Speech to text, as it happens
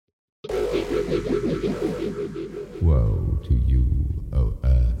Woe to you, O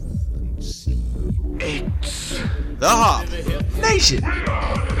earth and sea. It's the Hop Nation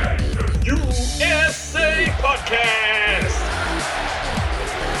USA Podcast.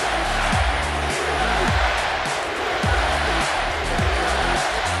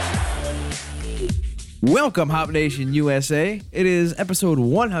 Welcome, Hop Nation USA. It is episode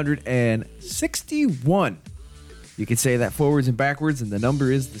 161. You can say that forwards and backwards, and the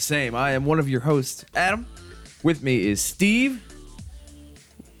number is the same. I am one of your hosts, Adam. With me is Steve.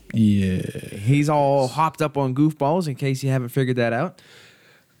 Yeah. He's all hopped up on goofballs, in case you haven't figured that out.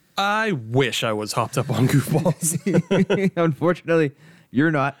 I wish I was hopped up on goofballs. Unfortunately, you're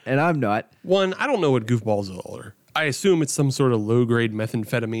not, and I'm not. One, I don't know what goofballs are. I assume it's some sort of low-grade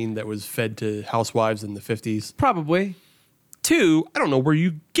methamphetamine that was fed to housewives in the 50s. Probably. Two, I don't know where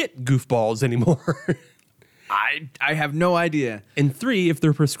you get goofballs anymore. I have no idea. And three, if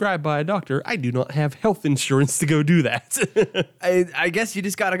they're prescribed by a doctor, I do not have health insurance to go do that. I guess you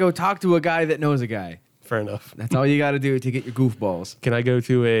just got to go talk to a guy that knows a guy. Fair enough. That's all you got to do to get your goofballs. Can I go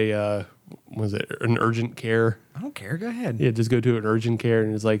to an urgent care? I don't care. Go ahead. Yeah, just go to an urgent care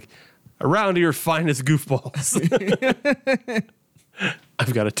and it's like, around your finest goofballs.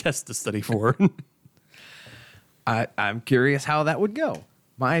 I've got a test to study for. I'm curious how that would go.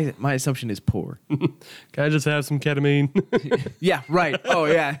 My assumption is poor. Can I just have some ketamine? Yeah, right. Oh,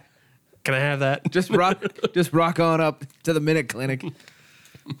 yeah. Can I have that? Just rock on up to the Minute Clinic.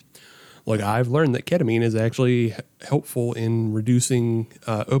 Look, I've learned that ketamine is actually helpful in reducing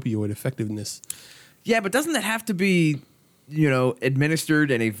opioid effectiveness. Yeah, but doesn't that have to be,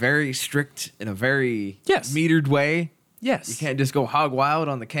 administered in a very strict, in a very metered way? Yes. You can't just go hog wild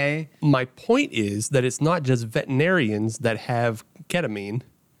on the K. My point is that it's not just veterinarians that have ketamine.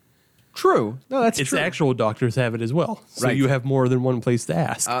 True. No, that's It's true. actual doctors have it as well. So Right. you have more than one place to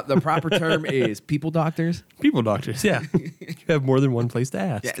ask. The proper term is people doctors. People doctors, yeah. You have more than one place to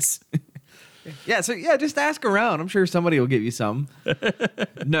ask. Yes. Yeah, so just ask around. I'm sure somebody will give you some.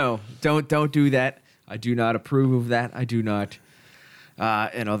 No, don't do that. I do not approve of that. I do not.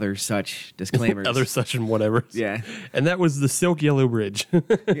 And other such disclaimers. Other such and whatever. Yeah. And that was the Silk Yellow Bridge.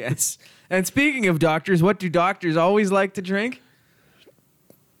 Yes. And speaking of doctors, what do doctors always like to drink?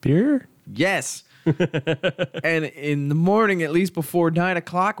 Beer? Yes. And in the morning, at least before 9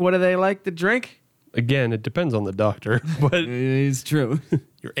 o'clock, what do they like to drink? Again, it depends on the doctor, but It is true.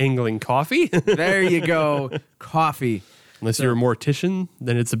 you're angling coffee? There you go. Coffee. Unless you're a mortician,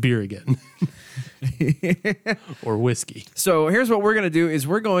 then it's a beer again. Or whiskey. So here's what we're going to do is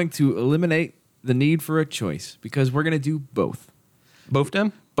we're going to eliminate the need for a choice because we're going to do both. Both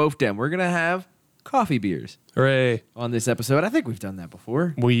them? Both them. We're going to have coffee beers Hooray. on this episode. I think we've done that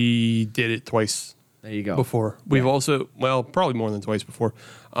before. We did it twice There you go. before. We've also, probably more than twice before.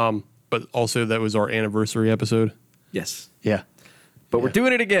 But also that was our anniversary episode. Yes. Yeah. But we're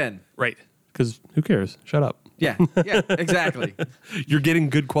doing it again. Right. Because who cares? Shut up. Yeah, exactly. You're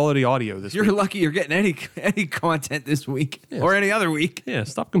getting good quality audio this You're week. lucky you're getting any content this week or any other week. Yeah,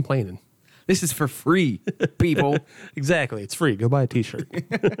 stop complaining. This is for free, people. Exactly. It's free. Go buy a t-shirt.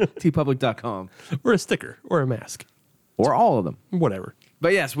 tpublic.com. Or a sticker. Or a mask. Or all of them. Whatever.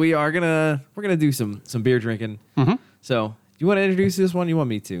 But yes, we're gonna do some beer drinking. Mm-hmm. So, do you want to introduce this one? You want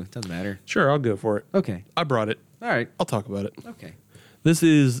me to? Doesn't matter. Sure, I'll go for it. Okay. I brought it. All right. I'll talk about it. Okay. This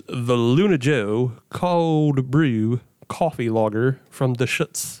is the Luna Joe Cold Brew Coffee Lager from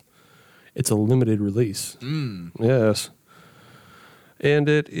Deschutes. It's a limited release. Yes. And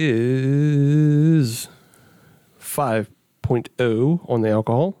it is 5.0 on the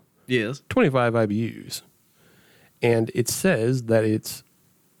alcohol, Yes. 25 IBUs. And it says that it's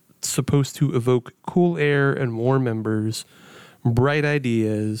supposed to evoke cool air and warm embers, bright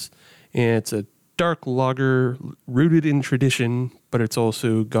ideas, and it's a dark lager rooted in tradition, but it's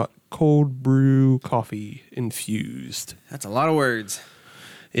also got cold brew coffee infused. That's a lot of words.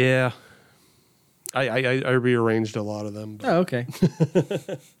 Yeah. I rearranged a lot of them, but Oh, okay.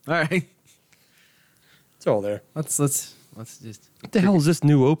 All right. it's all there. Let's just. What the hell is this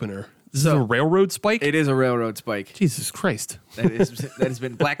new opener? This is a railroad spike? It is a railroad spike Jesus Christ. that has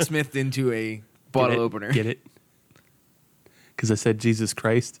been blacksmithed into a bottle opener. Get it? Because I said Jesus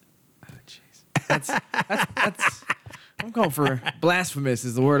Christ. Oh, jeez. That's. I'm going for blasphemous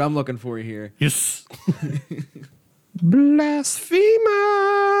is the word I'm looking for here. Yes.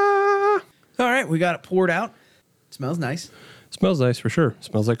 Blasphemer. All right, we got it poured out. Smells nice. Smells nice for sure.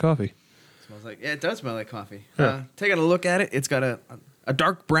 Smells like coffee. Smells like it does smell like coffee. Yeah. Taking a look at it, it's got a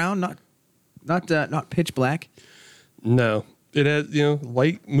dark brown, not pitch black. No. It has,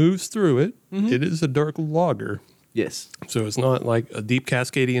 light moves through it. Mm-hmm. It is a dark lager. Yes. So it's not like a deep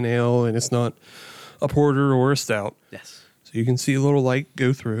Cascadian ale, and it's not a porter or a stout. Yes. So you can see a little light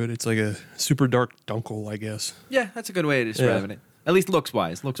go through it. It's like a super dark dunkel, I guess. Yeah, that's a good way of describing it. At least looks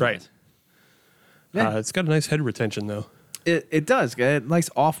wise. Right. Yeah. It's got a nice head retention, though. It does. Got a nice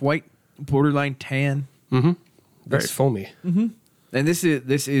off-white, borderline tan. Very Yes. foamy. And this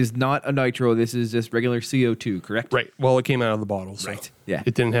is not a nitro. This is just regular CO2, correct? Right. Well, it came out of the bottle. So Right. Yeah.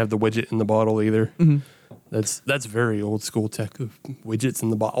 It didn't have the widget in the bottle either. That's very old school tech of widgets in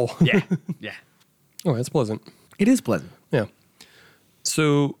the bottle. Yeah. Yeah. Oh, that's pleasant. It is pleasant. Yeah.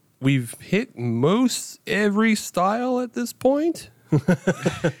 So we've hit most every style at this point.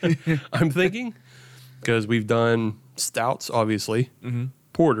 I'm thinking, because we've done stouts, obviously,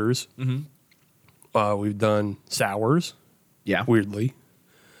 porters. We've done sours, Yeah. weirdly,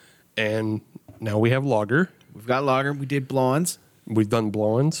 and now we have lager. We've got lager. We did blondes. We've done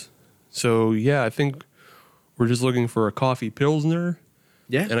blondes. So yeah, I think we're just looking for a coffee pilsner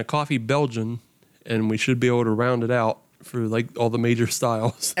Yeah. and a coffee Belgian, and we should be able to round it out for like all the major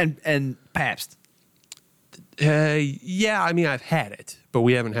styles. And Pabst. Yeah, I mean I've had it, but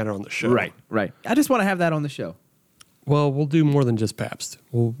we haven't had it on the show. Right. I just want to have that on the show. Well, we'll do more than just Pabst.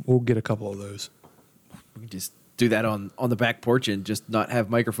 We'll get a couple of those. We can just do that on the back porch and just not have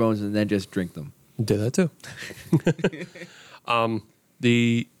microphones and then just drink them. Did that too.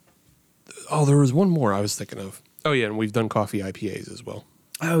 There was one more I was thinking of. Oh yeah, and we've done coffee IPAs as well.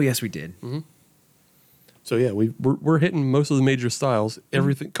 Oh, yes, we did. So yeah, we're hitting most of the major styles.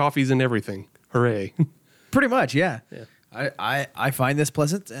 Everything, coffee's in everything. Hooray! Pretty much, yeah. Yeah. I find this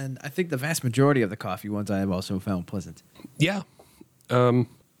pleasant, and I think the vast majority of the coffee ones I have also found pleasant. Yeah,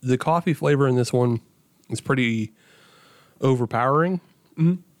 the coffee flavor in this one is pretty overpowering.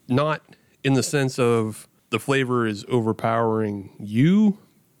 Not in the sense of the flavor is overpowering you,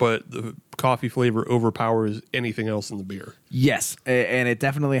 but the coffee flavor overpowers anything else in the beer. Yes, and it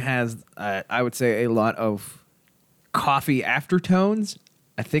definitely has, I would say, a lot of coffee aftertones.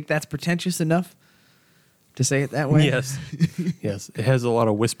 I think that's pretentious enough to say it that way. Yes, yes, it has a lot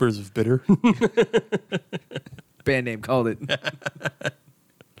of whispers of bitter. Band name called it.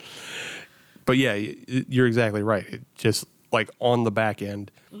 But yeah, you're exactly right. It just like on the back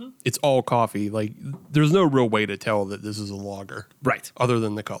end, it's all coffee. Like there's no real way to tell that this is a lager, Right. other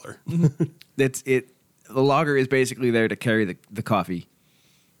than the color. That's it. The lager is basically there to carry the coffee.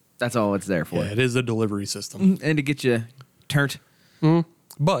 That's all it's there for. Yeah, it is a delivery system. And to get you turned.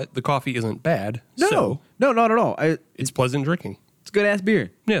 But the coffee isn't bad. No, so no, not at all. it's pleasant drinking. It's good ass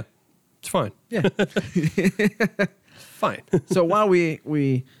beer. Yeah, it's fine. Yeah. Fine. So while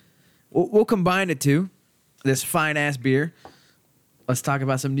we'll combine the two, this fine ass beer. Let's talk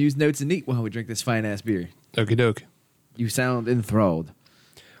about some news, notes, and neat while we drink this fine ass beer. Okie doke. You sound enthralled.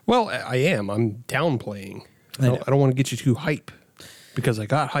 Well, I am. I'm downplaying. I know. I don't want to get you too hype because I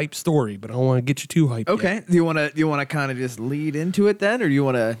got hype story, but I don't want to get you too hype. Okay. yet. Do you want to kind of just lead into it then, or do you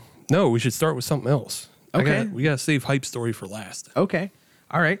want to? No, we should start with something else. Okay. We got to save hype story for last. Okay.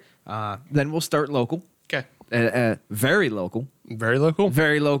 All right. Then we'll start local. Okay. Very local. Very local.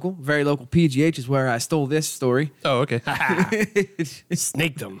 Very local. Very local. PGH is where I stole this story. Oh, okay.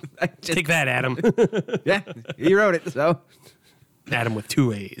 Snaked him. Take that, Adam. Yeah, he wrote it. So Adam with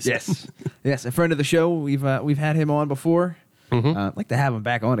 2 A's. yes, yes, a friend of the show. We've had him on before. I'd like to have him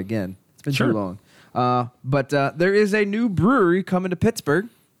back on again. It's been Sure. too long. But there is a new brewery coming to Pittsburgh.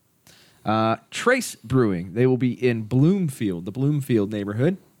 Trace Brewing. They will be in Bloomfield, the Bloomfield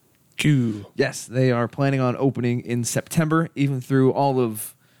neighborhood. Chew. Yes, they are planning on opening in September. Even through all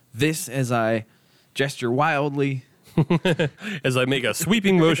of this, as I gesture wildly. As I make a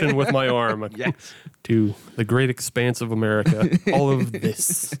sweeping motion with my arm Yes. to the great expanse of America. All of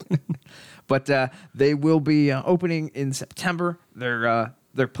this. But they will be opening in September.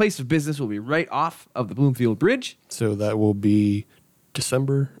 Their place of business will be right off of the Bloomfield Bridge. So that will be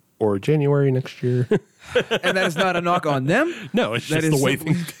December or January next year. And that is not a knock on them. No, it's That just the is way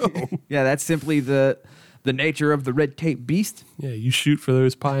simply- things go. Yeah, that's simply the nature of the red tape beast. Yeah, you shoot for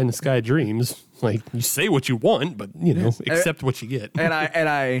those pie in the sky dreams. Like you say what you want, but Yes. accept what you get. And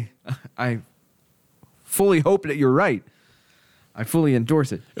I fully hope that you're right. I fully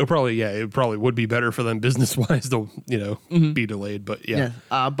endorse it. It probably would be better for them business wise to be delayed. But yeah.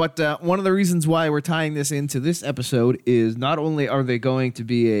 But one of the reasons why we're tying this into this episode is not only are they going to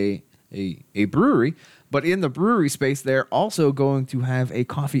be a brewery, but in the brewery space, they're also going to have a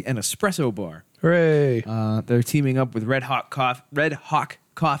coffee and espresso bar. Hooray! They're teaming up with Red Hawk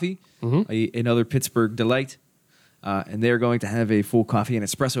Coffee, another Pittsburgh delight, and they're going to have a full coffee and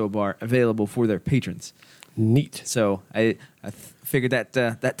espresso bar available for their patrons. Neat. So I figured that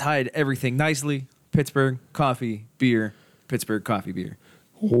that tied everything nicely. Pittsburgh coffee beer. Pittsburgh coffee beer.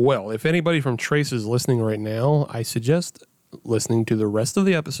 Well, if anybody from Trace is listening right now, I suggest listening to the rest of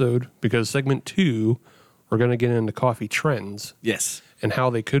the episode because segment 2, we're going to get into coffee trends Yes. and how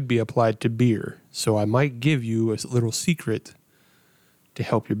they could be applied to beer. So I might give you a little secret to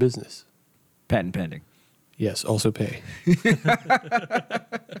help your business. Patent pending. Yes, also pay.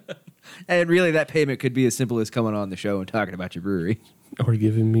 And really, that payment could be as simple as coming on the show and talking about your brewery. Or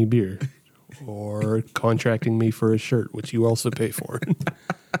giving me beer. Or contracting me for a shirt, which you also pay for.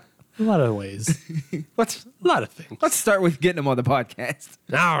 A lot of ways. A lot of things. Let's start with getting them on the podcast.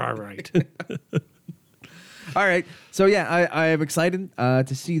 All right. All right. So yeah, I am excited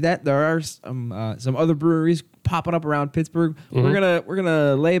to see that there are some other breweries popping up around Pittsburgh. Mm-hmm. We're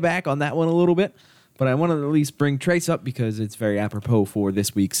gonna lay back on that one a little bit, but I wanted to at least bring Trace up because it's very apropos for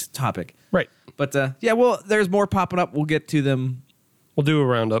this week's topic. Right. But yeah, well, there's more popping up. We'll get to them. We'll do a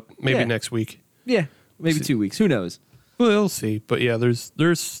roundup maybe Yeah. next week. Yeah, maybe See. 2 weeks. Who knows? We'll see. But yeah,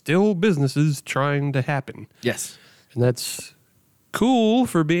 there's still businesses trying to happen. Yes. And that's cool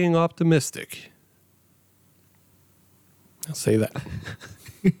for being optimistic. I'll say that.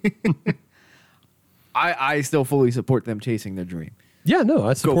 I still fully support them chasing their dream. Yeah, no,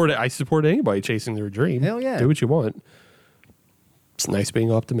 I support for it. I support anybody chasing their dream. Hell yeah. Do what you want. It's nice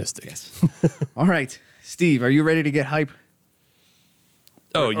being optimistic. All right, Steve, are you ready to get hype?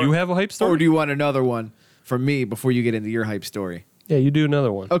 Oh, you have a hype story? Or do you want another one from me before you get into your hype story? Yeah, you do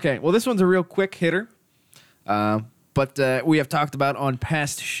another one. Okay, well, this one's a real quick hitter. But we have talked about on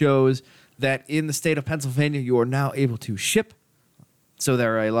past shows that in the state of Pennsylvania, you are now able to ship. So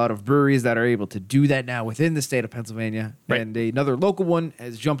there are a lot of breweries that are able to do that now within the state of Pennsylvania. Right. And another local one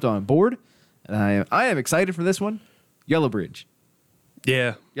has jumped on board. And I am excited for this one, Yellow Bridge.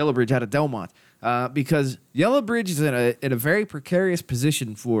 Yeah. Yellow Bridge out of Delmont. Because Yellow Bridge is in a very precarious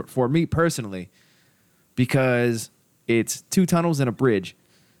position for me personally because it's 2 tunnels and a bridge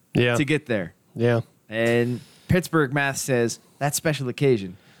Yeah. to get there. Yeah. And Pittsburgh math says that's special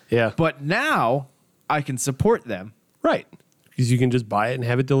occasion. Yeah. But now I can support them. Right. Because you can just buy it and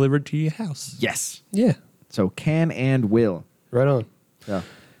have it delivered to your house. Yes. Yeah. So can and will. Right on. Yeah.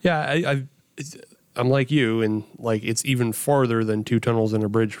 Yeah, I'm like you, and like it's even farther than 2 tunnels and a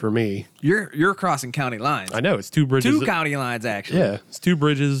bridge for me. You're crossing county lines. I know it's 2 bridges. 2 county lines, actually. Yeah, it's 2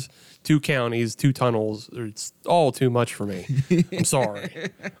 bridges, 2 counties, 2 tunnels. It's all too much for me. I'm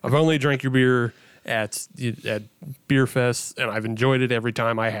sorry. I've only drank your beer at Beer Fest, and I've enjoyed it every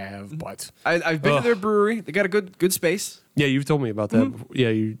time I have. But I've been to their brewery. They got a good space. yeah, you've told me about that. Yeah,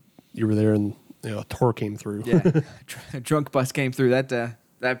 you were there, and a tour came through. Yeah. Drunk bus came through.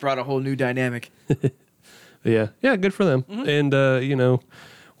 That brought a whole new dynamic. Yeah, good for them. And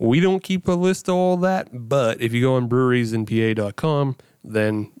we don't keep a list of all that, but if you go on breweriesinpa.com,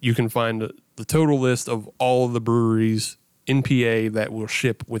 then you can find the total list of all of the breweries in PA that will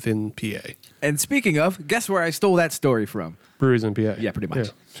ship within PA. And speaking of, guess where I stole that story from? Breweries in PA. Yeah, pretty much.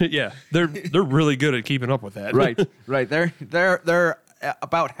 Yeah, they're really good at keeping up with that. Right. They're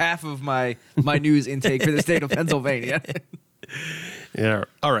about half of my news intake for the state of Pennsylvania. Yeah.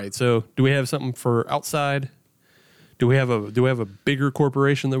 All right. So, do we have something for outside? Do we have a bigger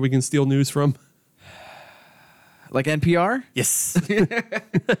corporation that we can steal news from? Like NPR? Yes.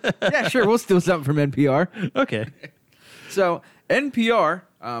 Yeah, sure. We'll steal something from NPR. Okay. So NPR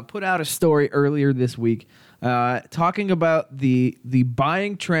put out a story earlier this week talking about the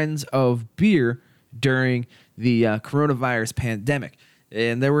buying trends of beer during the coronavirus pandemic.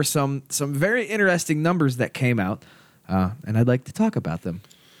 And there were some very interesting numbers that came out, and I'd like to talk about them.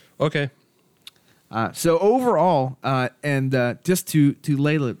 Okay. So overall, and just to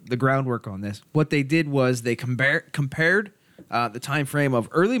lay the groundwork on this, what they did was they compared the time frame of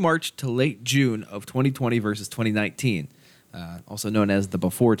early March to late June of 2020 versus 2019, also known as the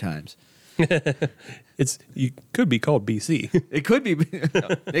before times. You could be called BC. It could be.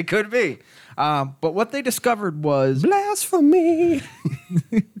 It could be. But what they discovered was Blasphemy.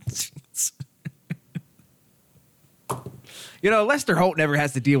 Lester Holt never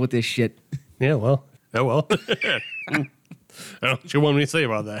has to deal with this shit. Yeah, well. Oh, well. I don't know what you want me to say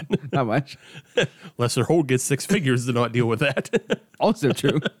about that. Not much. Lester Holt gets 6 figures to not deal with that. Also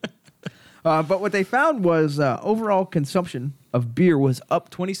true. But what they found was overall consumption of beer was up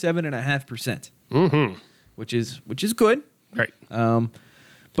 27.5%, which is good. Right.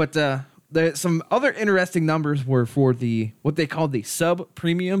 But some other interesting numbers were for what they called the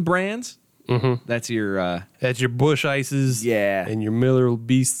sub-premium brands. Mm-hmm. That's your Bush Ices. Yeah. And your Miller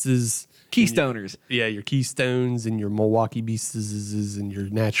Beasts. Keystoners. Your Keystones and your Milwaukee Beasts and your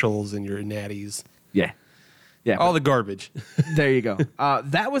Naturals and your Natties. Yeah. All the garbage. There you go.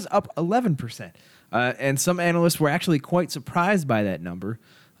 That was up 11%. And some analysts were actually quite surprised by that number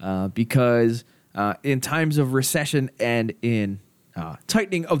because in times of recession and in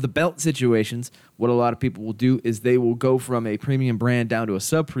tightening of the belt situations, what a lot of people will do is they will go from a premium brand down to a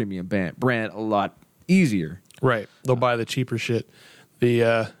sub-premium brand a lot easier. Right. They'll buy the cheaper shit.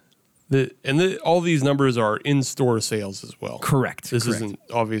 All these numbers are in-store sales as well. Correct. This correct. isn't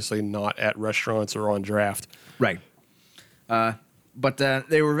obviously not at restaurants or on draft. Right. But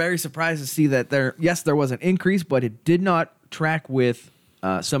they were very surprised to see that there was an increase, but it did not track with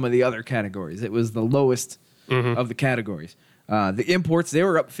some of the other categories. It was the lowest of the categories. The imports, they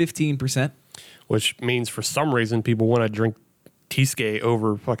were up 15%. Which means for some reason people want to drink Teeske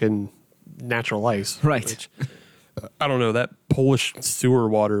over fucking natural ice. Right. Which, I don't know. That Polish sewer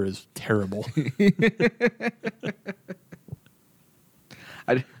water is terrible.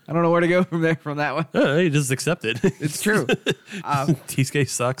 I don't know where to go from that one. You just accept it. It's true. Teeske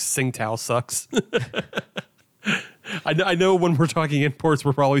sucks. Tsingtao sucks. I know when we're talking imports,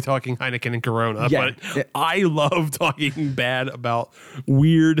 we're probably talking Heineken and Corona, but I love talking bad about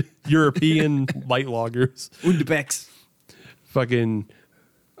weird European light lagers. Undebecks. Fucking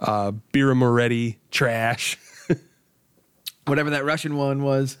Birra Moretti trash. Whatever that Russian one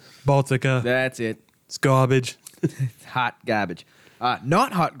was. Baltica. That's it. It's garbage. Hot garbage.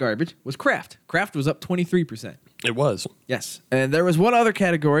 Not hot garbage was Kraft. Kraft was up 23%. It was. Yes. And there was one other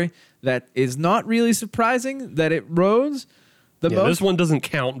category that is not really surprising that it rose the most. This one doesn't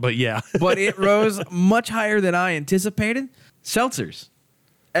count, but yeah. But it rose much higher than I anticipated. Seltzers.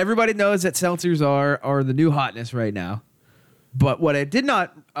 Everybody knows that seltzers are the new hotness right now. But what I did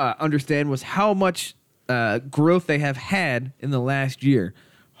not understand was how much growth they have had in the last year.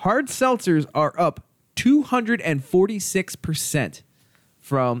 Hard seltzers are up 246%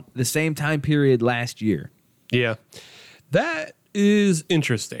 from the same time period last year. Yeah. That is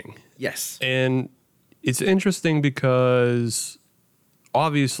interesting. Yes. And it's interesting because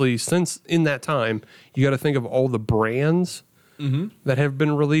obviously since in that time, you got to think of all the brands that have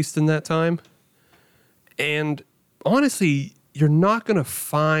been released in that time. And honestly, you're not going to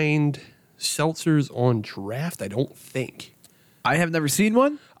find seltzers on draft, I don't think. I have never seen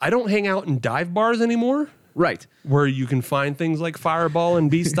one. I don't hang out in dive bars anymore. Right. Where you can find things like Fireball and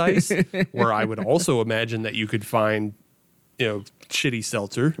Beast Ice, where I would also imagine that you could find, shitty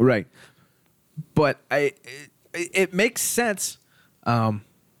seltzer. Right. But it makes sense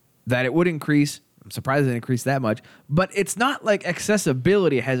that it would increase. I'm surprised it increased that much. But it's not like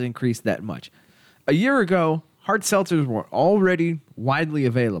accessibility has increased that much. A year ago, hard seltzers were already widely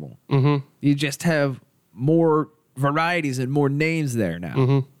available. Mm-hmm. You just have more varieties and more names there now.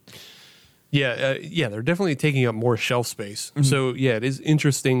 Mm-hmm. Yeah, they're definitely taking up more shelf space. Mm-hmm. So, yeah, it is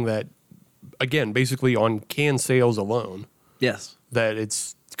interesting that, again, basically on can sales alone, yes, that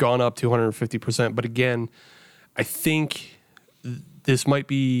it's gone up 250%. But again, I think this might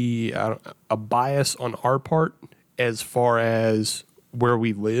be a bias on our part as far as where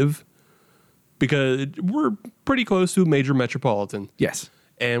we live, because we're pretty close to a major metropolitan. Yes.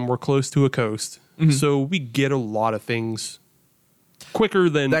 And we're close to a coast. Mm-hmm. So we get a lot of things quicker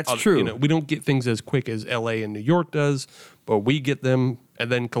than that's true. We don't get things as quick as LA and New York does, but we get them,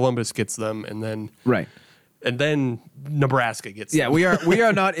 and then Columbus gets them, and then and then Nebraska gets them. Yeah, we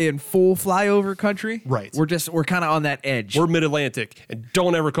are not in full flyover country. Right. We're kind of on that edge. We're Mid-Atlantic, and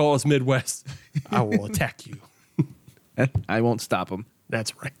don't ever call us Midwest. I will attack you. I won't stop him.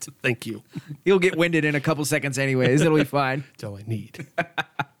 That's right. Thank you. He'll get winded in a couple seconds anyways. It'll be fine. That's all I need.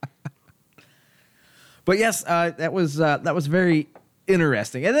 But yes, that was very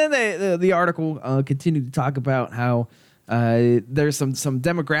interesting. And then the article continued to talk about how there's some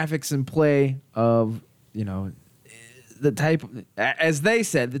demographics in play of, the type, as they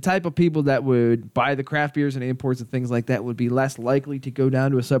said, the type of people that would buy the craft beers and imports and things like that would be less likely to go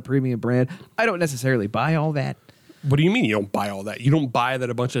down to a sub-premium brand. I don't necessarily buy all that. What do you mean you don't buy all that? You don't buy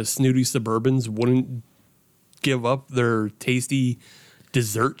that a bunch of snooty suburbans wouldn't give up their tasty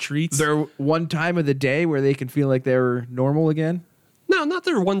dessert treats? Their one time of the day where they can feel like they're normal again? No, not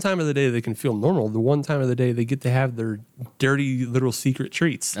their one time of the day they can feel normal. The one time of the day they get to have their dirty little secret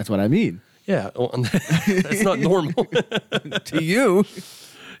treats. That's what I mean. Yeah, that's not normal. To you.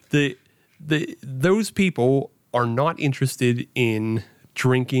 Those people are not interested in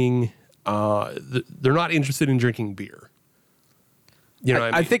drinking. They're not interested in drinking beer. You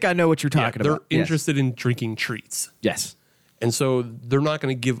know, I think I know what you're talking about. They're interested in drinking treats. Yes. And so they're not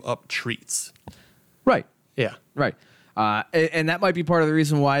going to give up treats. Right. Yeah. Right. And that might be part of the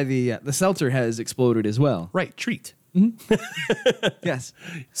reason why the seltzer has exploded as well. Right. Treat. Mm-hmm. Yes.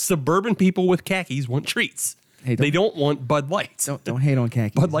 Suburban people with khakis want treats. Hey, They don't want Bud Lights. don't hate on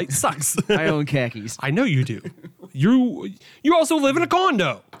khakis. Bud Light sucks. I own khakis. I know you do. You also live in a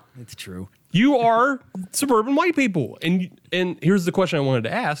condo. It's true. You are suburban white people. And here's the question I wanted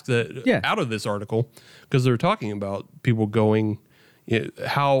to ask out of this article, because they're talking about people going,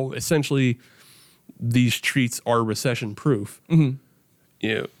 how essentially these treats are recession proof.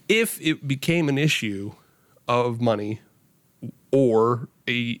 Mm-hmm. If it became an issue of money or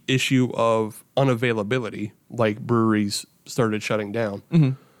a issue of unavailability, like breweries started shutting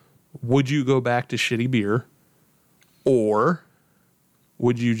down, would you go back to shitty beer, or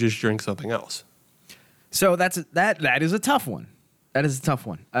would you just drink something else? So that is a tough one. That is a tough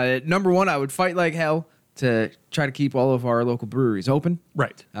one. Number one, I would fight like hell to try to keep all of our local breweries open.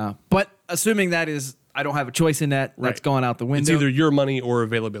 Right. But assuming that is, I don't have a choice in that. That's Right. gone out the window. It's either your money or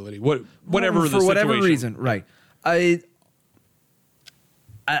availability. Whatever for the whatever situation. reason, right? I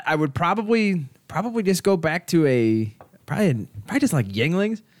would probably just go back to probably just like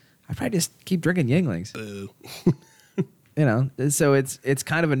Yuenglings. I'd probably just keep drinking Yuenglings. So it's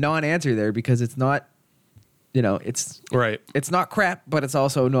kind of a non-answer there, because it's not, it's Right. it's not crap, but it's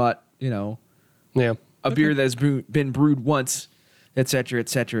also not, Yeah. a beer that's been brewed once, et cetera, et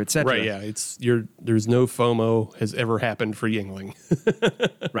cetera, et cetera. Right, yeah. There's no FOMO has ever happened for Yuengling.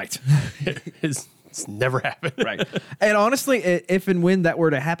 Right. It's never happened. Right. And honestly, if and when that were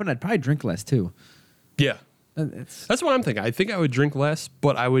to happen, I'd probably drink less too. Yeah. It's, That's what I'm thinking. I think I would drink less,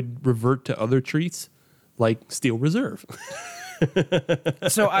 but I would revert to other treats like Steel Reserve.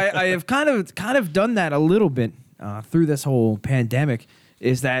 so I have kind of done that a little bit through this whole pandemic.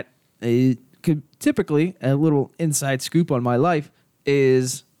 Is that typically a little inside scoop on my life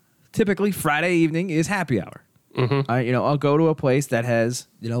is typically Friday evening is happy hour. Mm-hmm. I'll go to a place that has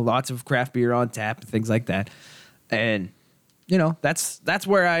lots of craft beer on tap and things like that, and that's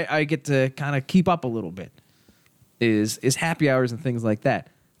where I get to kind of keep up a little bit. Is happy hours and things like that.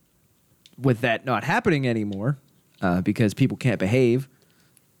 With that not happening anymore, because people can't behave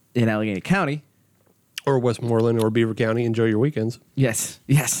in Allegheny County. Or Westmoreland or Beaver County. Enjoy your weekends. Yes.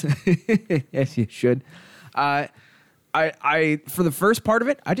 Yes, you should. I for the first part of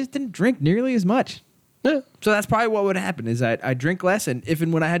it, I just didn't drink nearly as much. Yeah. So that's probably what would happen is I drink less, and if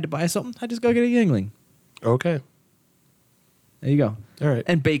and when I had to buy something, I just go get a Yuengling. Okay. There you go. All right.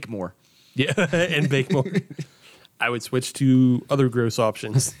 And bake more. Yeah, and bake more. I would switch to other gross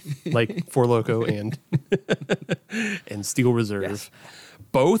options like Four Loko and Steel Reserve. Yes.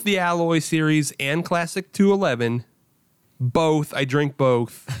 Both the Alloy series and Classic 211. Both. I drink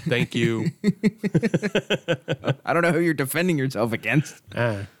both. Thank you. I don't know who you're defending yourself against.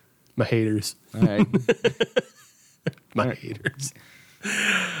 My haters. All right. My haters.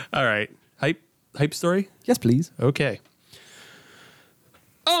 All right. Hype story? Yes, please. Okay.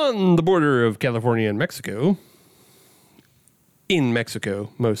 On the border of California and Mexico, in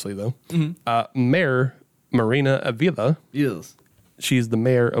Mexico mostly though, Mayor Marina Avila, Yes. she's the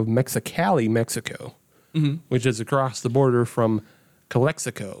mayor of Mexicali, Mexico, which is across the border from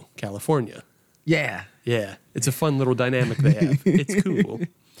Calexico, California. Yeah. Yeah, it's a fun little dynamic they have. It's cool.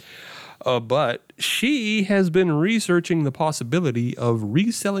 But she has been researching the possibility of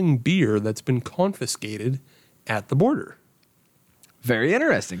reselling beer that's been confiscated at the border. Very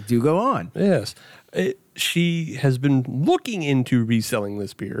interesting. Do go on. Yes. She has been looking into reselling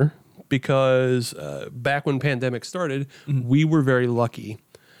this beer because back when pandemic started, we were very lucky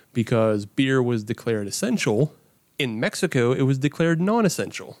because beer was declared essential. In Mexico, it was declared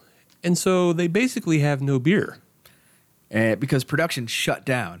non-essential. And so they basically have no beer. Because production shut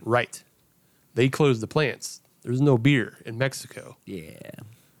down. Right. They closed the plants. There's no beer in Mexico. Yeah.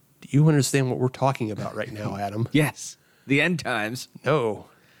 Do you understand what we're talking about right now, Adam? Yes. The end times. No.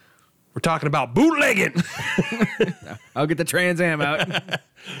 We're talking about bootlegging. I'll get the Trans Am out.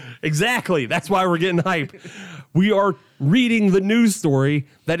 Exactly. That's why we're getting hype. We are reading the news story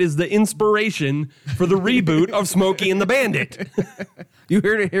that is the inspiration for the reboot of Smokey and the Bandit. You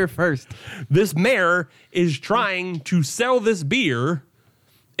heard it here first. This mayor is trying to sell this beer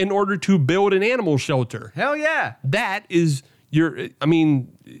in order to build an animal shelter. Hell yeah. That is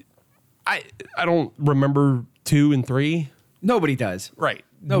I don't remember 2 and 3. Nobody does. Right.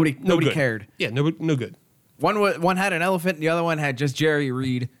 Nobody good. cared. Yeah, no good. One had an elephant, and the other one had just Jerry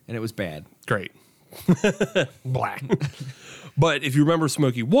Reed, and it was bad. Great. Black. But if you remember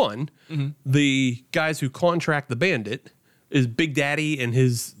Smokey 1, the guys who contract the bandit is Big Daddy and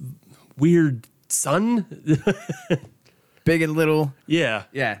his weird son. Big and little. Yeah.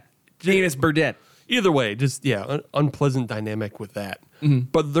 Yeah. Genus Burdett. Either way, just, an unpleasant dynamic with that.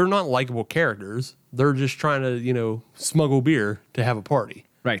 But they're not likable characters. They're just trying to, smuggle beer to have a party.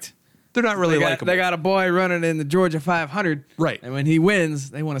 Right. They're not really likable. They got a boy running in the Georgia 500. Right. And when he wins,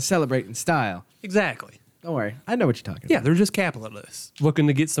 they want to celebrate in style. Exactly. Don't worry. I know what you're talking Yeah, about. they're just capitalists looking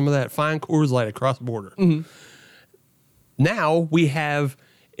to get some of that fine Coors Light across the border. Mm-hmm. Now we have,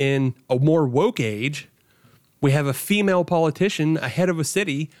 in a more woke age, we have a female politician ahead of a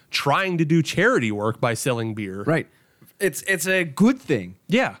city trying to do charity work by selling beer. Right. It's a good thing.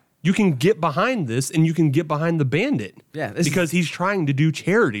 Yeah. You can get behind this, and you can get behind the bandit. Yeah, this because he's trying to do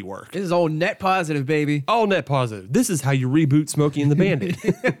charity work. This is all net positive, baby. All net positive. This is how you reboot Smokey and the Bandit.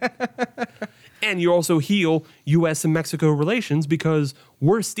 And you also heal U.S. and Mexico relations because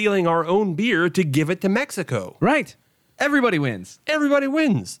we're stealing our own beer to give it to Mexico. Right. Everybody wins. Everybody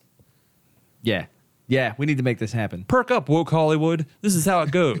wins. Yeah. Yeah, we need to make this happen. Perk up, woke Hollywood. This is how it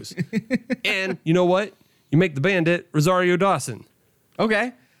goes. And you know what? You make the bandit Rosario Dawson.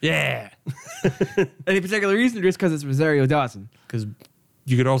 Okay. Yeah. Any particular reason or just because it's Rosario Dawson? Because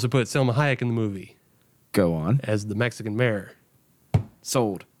you could also put Selma Hayek in the movie Go on. as the Mexican mayor.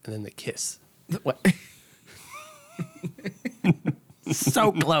 Sold. And then they kiss. What?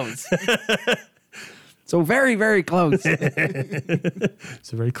 So close. So very, very close.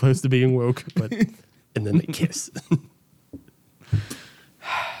 So very close to being woke, but and then they kiss.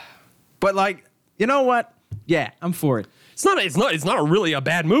 But like, you know what? Yeah, I'm for it. It's not really a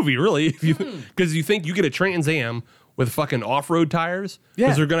bad movie, really, if you because you think you get a Trans Am with fucking off-road tires, Yeah.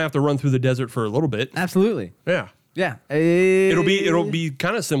 because they're gonna have to run through the desert for a little bit. Absolutely. Yeah. Yeah. It'll be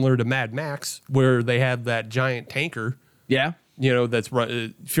kind of similar to Mad Max, where they have that giant tanker, Yeah. that's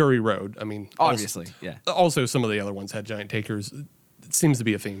Fury Road. I mean, Obviously, yeah. Also, some of the other ones had giant tankers. It seems to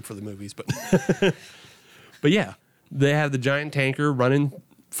be a theme for the movies, but but yeah, they have the giant tanker running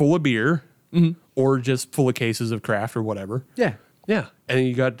full of beer, or just full of cases of craft or whatever. Yeah. Yeah, and then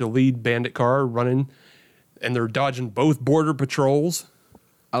you got the lead bandit car running, and they're dodging both border patrols.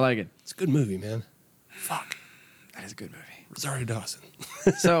 I like it. It's a good movie, man. Fuck, That is a good movie. Rosario Dawson.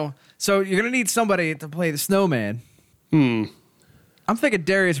 So you're gonna need somebody to play the snowman. I'm thinking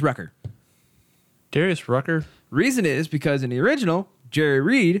Darius Rucker. Darius Rucker. Reason is because in the original, Jerry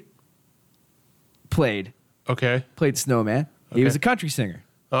Reed played Okay. snowman. He Okay. was a country singer.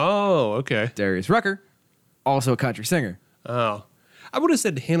 Oh, okay. Darius Rucker, also a country singer. Oh, I would have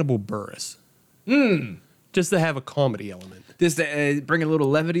said Hannibal Buress. Just to have a comedy element. Just to bring a little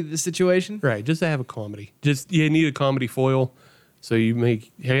levity to the situation. Right, just to have a comedy. Just you need a comedy foil, so you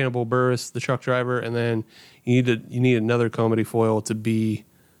make Hannibal Buress the truck driver, and then you need another comedy foil to be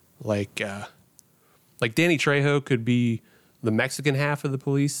like Danny Trejo could be the Mexican half of the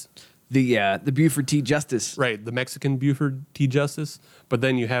police. The Buford T. Justice. Right, the Mexican Buford T. Justice, but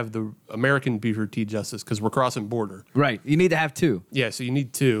then you have the American Buford T. Justice because we're crossing border. Right. You need to have two. Yeah, so you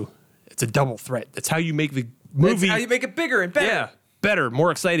need two. It's a double threat. That's how you make the movie. That's how you make it bigger and better. Yeah, better, more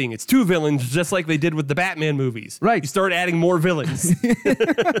exciting. It's two villains, just like they did with the Batman movies. Right. You start adding more villains.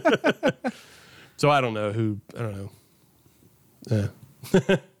 So I don't know.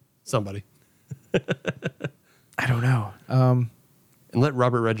 Somebody. I don't know. And let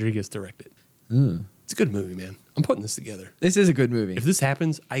Robert Rodriguez direct it. It's a good movie, man. I'm putting this together. This is a good movie. If this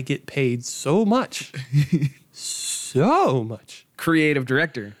happens, I get paid so much. So much. Creative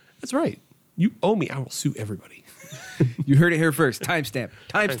director. That's right. You owe me. I will sue everybody. You heard it here first. Timestamp.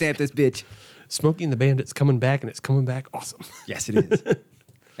 Timestamp this bitch. Smokey and the Bandit's coming back, and it's coming back awesome. Yes, it is.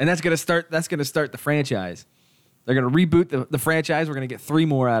 And that's gonna start the franchise. They're gonna reboot the franchise. We're gonna get 3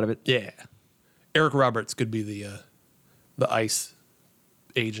 more out of it. Yeah. Eric Roberts could be the ICE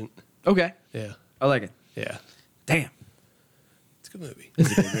agent. Okay. Yeah. I like it. Yeah. Damn. It's a good movie.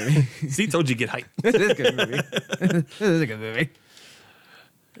 It's a good movie. See, told you get hype. This is a good movie. This is a good movie.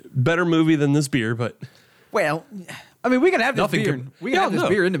 Better movie than this beer, but Well, I mean, we can have this Nothing beer. can- We can Yeah, have this no.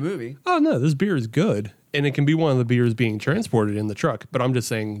 beer in the movie. oh no, this beer is good. And it can be one of the beers being transported in the truck. But I'm just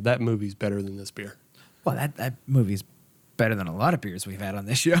saying that movie's better than this beer. Well, that movie's better than a lot of beers we've had on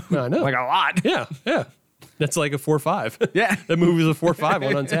this show. I know. Like a lot. Yeah, yeah. That's like a 4.5. Yeah. That movie's a 4.5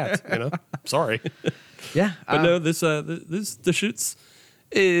 on Untapped, Sorry. Yeah. But no, this Deschutes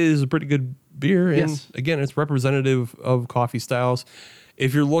is a pretty good beer, and Yes. again, it's representative of coffee styles.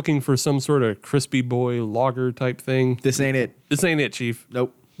 If you're looking for some sort of crispy boy lager type thing, This ain't it. this ain't it, Chief.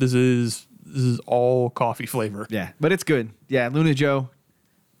 Nope. This is all coffee flavor. Yeah, but it's good. Yeah, Luna Joe,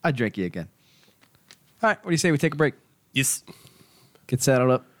 I'd drink you again. All right, what do you say we take a break? Yes, Get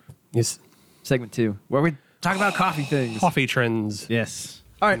settled up. yes. Segment 2, where we talk about coffee things. Coffee trends. Yes.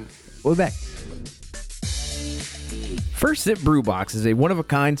 All right, we'll be back. First Sip Brew Box is a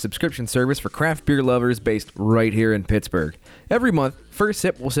one-of-a-kind subscription service for craft beer lovers based right here in Pittsburgh. Every month, First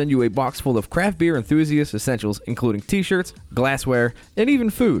Sip will send you a box full of craft beer enthusiast essentials, including t-shirts, glassware, and even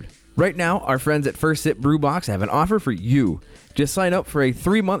food. Right now, our friends at First Sip Brew Box have an offer for you. Just sign up for a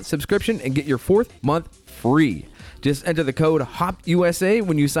 3-month subscription and get your 4th month free. Just enter the code HOPUSA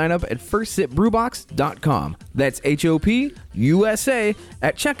when you sign up at firstsipbrewbox.com. That's HOPUSA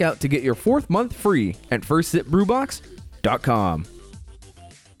at checkout to get your 4th month free at firstsipbrewbox.com.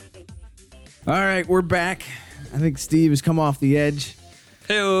 All right, we're back. I think Steve has come off the edge.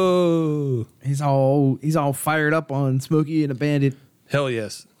 Hey-oh. He's all fired up on Smokey and the Bandit Hell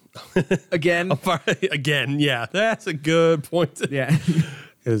yes. again. Again, yeah. That's a good point. Yeah.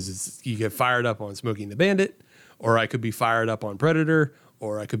 Because you get fired up on Smokey and the Bandit, or I could be fired up on Predator,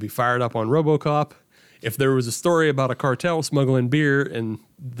 or I could be fired up on RoboCop. If there was a story about a cartel smuggling beer in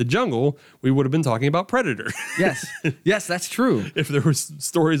the jungle, we would have been talking about Predator. Yes. Yes, that's true. If there was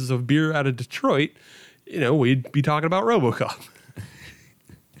stories of beer out of Detroit, we'd be talking about RoboCop.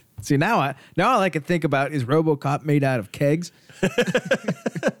 See, now all I can think about is RoboCop made out of kegs.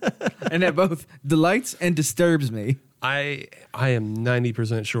 And that both delights and disturbs me. I am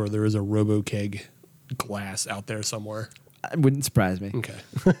 90% sure there is a RoboKeg glass out there somewhere. It wouldn't surprise me. Okay.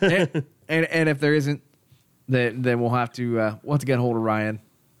 and if there isn't, then we'll have to get a hold of Ryan.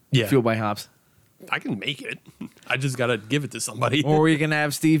 Yeah. Fueled by Hops. I can make it. I just got to give it to somebody. Or we can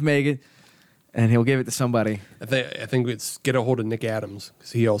have Steve make it, and he'll give it to somebody. I think it's get a hold of Nick Adams,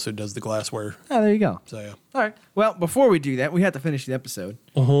 because he also does the glassware. Oh, there you go. So, yeah. All right. Well, before we do that, we have to finish the episode.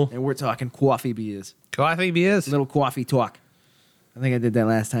 And we're talking coffee beers. Coffee beers? Little coffee talk. I think I did that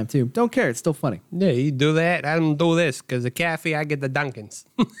last time, too. Don't care. It's still funny. Yeah, you do that. I don't do this, because the cafe, I get the Dunkins.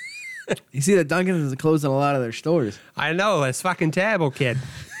 You see that Dunkin' is closing a lot of their stores. I know. That's fucking terrible, kid.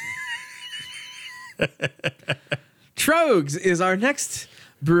 Trogs is our next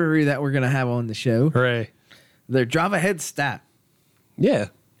brewery that we're going to have on the show. Hooray. Their Java Head Stout. Yeah.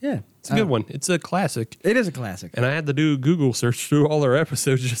 Yeah. It's a good one. It's a classic. It is a classic. And I had to do a Google search through all our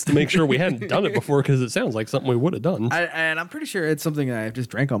episodes just to make sure we hadn't done it before, because it sounds like something we would have done. And I'm pretty sure it's something I just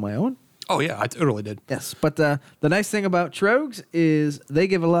drank on my own. Oh, yeah, I totally did. Yes. But the nice thing about Trogs is they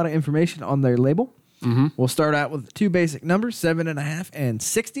give a lot of information on their label. Mm-hmm. We'll start out with 2 basic numbers, 7.5 and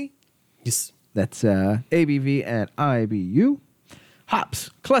 60. Yes. That's ABV and IBU. Hops,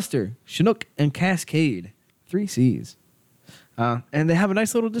 Cluster, Chinook, and Cascade. 3 C's. And they have a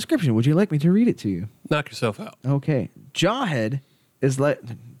nice little description. Would you like me to read it to you? Knock yourself out. Okay. Jawhead is like...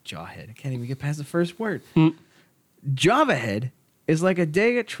 Jawhead. I can't even get past the first word. Java Head is like a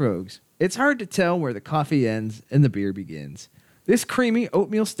day at Trogs. It's hard to tell where the coffee ends and the beer begins. This creamy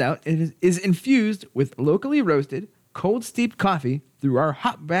oatmeal stout is infused with locally roasted, cold steeped coffee through our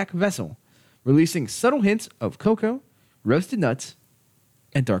hopback vessel, releasing subtle hints of cocoa, roasted nuts,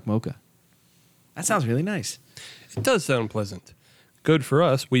 and dark mocha. That sounds really nice. It does sound pleasant. Good for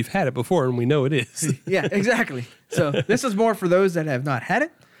us. We've had it before, and we know it is. Yeah, exactly. So this is more for those that have not had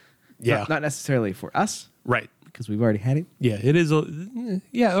it. Yeah. Not necessarily for us, Right. because we've already had it. Yeah, it is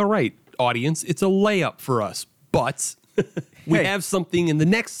all right, audience. It's a layup for us, but we Hey. have something in the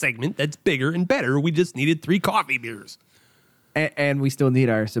next segment that's bigger and better. We just needed 3 coffee beers. And we still need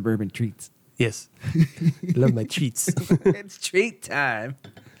our suburban treats. Yes. Love my treats. It's treat time.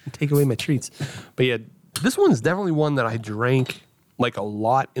 Take away my treats. But yeah, this one's definitely one that I drank like a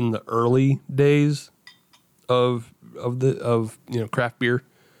lot in the early days of craft beer.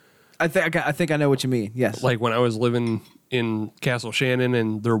 I think I know what you mean. Yes. Like when I was living in Castle Shannon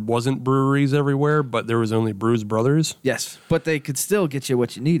and there wasn't breweries everywhere, but there was only Brews Brothers. Yes, but they could still get you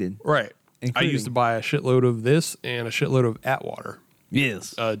what you needed. Right. I Including- used to buy a shitload of this and a shitload of Atwater,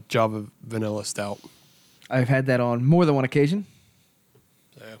 Yes. Java Vanilla Stout. I've had that on more than one occasion.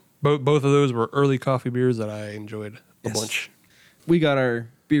 So, both of those were early coffee beers that I enjoyed a Yes. bunch. We got our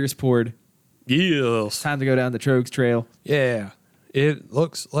beers poured. Yes. Time to go down the Trogs Trail. Yeah. It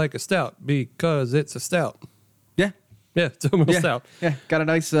looks like a stout because it's a stout. Yeah. Yeah, it's a milk stout. Yeah. Got a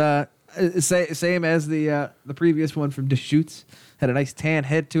nice same as the previous one from Deschutes. Had a nice tan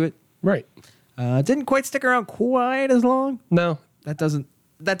head to it. Right. Didn't quite stick around quite as long. No. That doesn't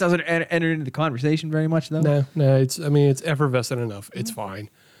enter into the conversation very much though. No. It's effervescent enough. It's fine.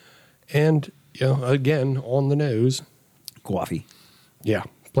 And again, on the nose. Coffee. Yeah.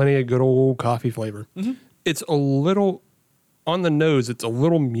 Plenty of good old coffee flavor. Mm-hmm. It's a little on the nose, it's a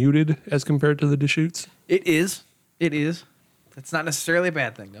little muted as compared to the Deschutes. It is. That's not necessarily a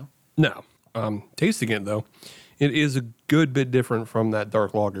bad thing though. No. Tasting it though, it is a good bit different from that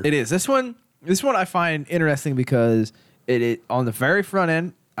dark lager. It is. This one I find interesting because it on the very front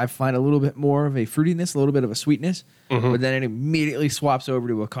end, I find a little bit more of a fruitiness, a little bit of a sweetness, but then it immediately swaps over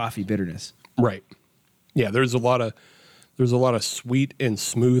to a coffee bitterness. Right. Yeah, there's a lot of sweet and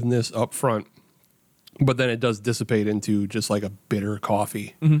smoothness up front, But then it does dissipate into just like a bitter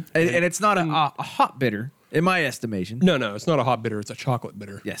coffee. And it's not a hot bitter, in my estimation. No, it's not a hot bitter. It's a chocolate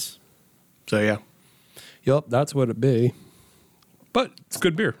bitter. Yes. So, yeah. Yup, that's what it be. But it's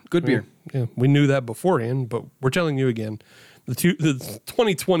good beer. Good beer. Yeah, we knew that beforehand, but we're telling you again. The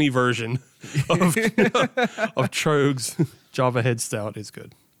 2020 version of Troegs Java Head Stout is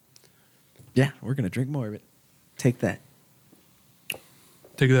good. Yeah, we're going to drink more of it. Take that.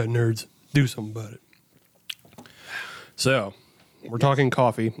 Take that, nerds. Do something about it. So, we're talking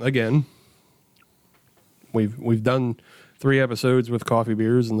coffee again. We've done 3 episodes with coffee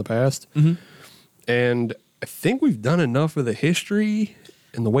beers in the past. And I think we've done enough of the history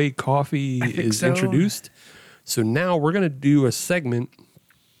and the way coffee is so. introduced. So now we're going to do a segment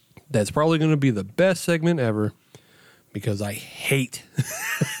that's probably going to be the best segment ever because I hate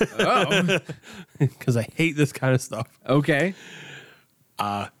because I hate this kind of stuff. Okay.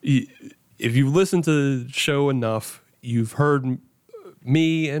 If you've listened to the show enough, you've heard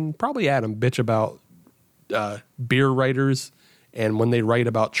me and probably Adam bitch about beer writers and when they write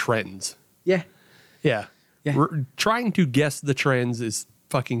about trends. Yeah. Yeah. Yeah. Trying to guess the trends is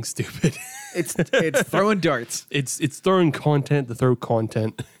fucking stupid. It's throwing darts. It's throwing content to throw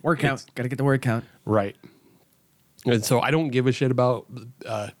content. Word count. Got to get the word count. Right. And so I don't give a shit about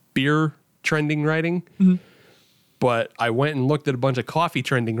beer trending writing, but I went and looked at a bunch of coffee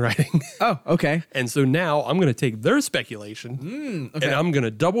trending writing. Oh, okay. And so now I'm going to take their speculation and I'm going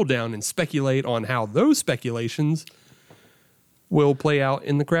to double down and speculate on how those speculations will play out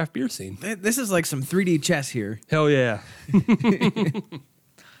in the craft beer scene. This is like some 3D chess here. Hell yeah.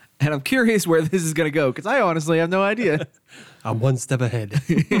 And I'm curious where this is going to go because I honestly have no idea. I'm one step ahead.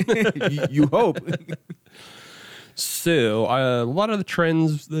 You hope. So a lot of the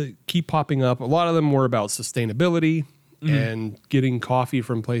trends that keep popping up, a lot of them were about sustainability and getting coffee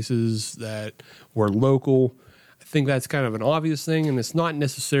from places that were local. I think that's kind of an obvious thing, and it's not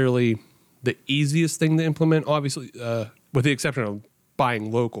necessarily the easiest thing to implement, obviously, with the exception of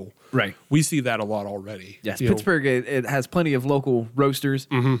buying local. Right. We see that a lot already. Yes, You know, Pittsburgh, it has plenty of local roasters.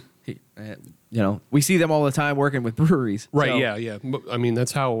 We see them all the time working with breweries. Right, So- yeah. I mean,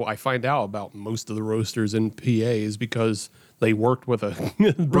 that's how I find out about most of the roasters in PA is because they worked with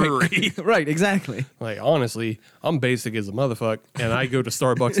a brewery. Right, exactly. Like, honestly, I'm basic as a motherfucker, and I go to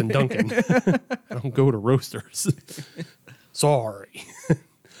Starbucks and Dunkin'. I don't go to roasters. Sorry.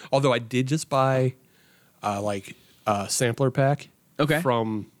 Although I did just buy, a sampler pack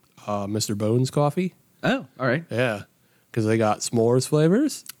from Mr. Bones Coffee. Oh, all right. Yeah, because they got s'mores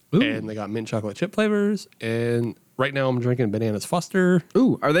flavors, and they got mint chocolate chip flavors, and right now I'm drinking Bananas Foster.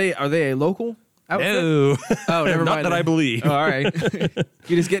 Ooh, are they a local outfit? No. Oh, never Not mind. that I believe. Oh, all right.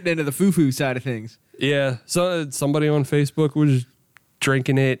 You're just getting into the foo-foo side of things. Yeah, so somebody on Facebook was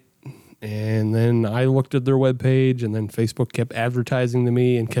drinking it, and then I looked at their webpage, and then Facebook kept advertising to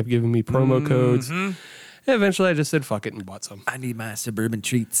me and kept giving me promo codes. And eventually I just said, fuck it, and bought some. I need my suburban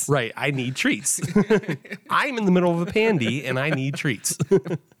treats. Right, I need treats. I'm in the middle of a pandy, and I need treats.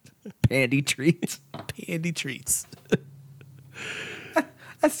 Pandy treats. Pandy treats.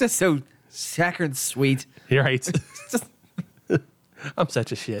 That's just so saccharine sweet. You're right. Just, I'm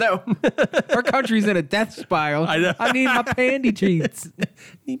such a shit. no. Our country's in a death spiral. I know. I need my pandy treats.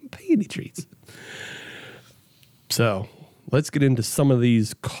 Need pandy treats. So, let's get into some of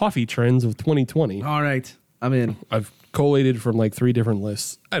these coffee trends of 2020. All right. I'm in. I've collated from like 3 different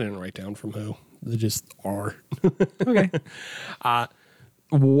lists. I didn't write down from who. They just are. Okay.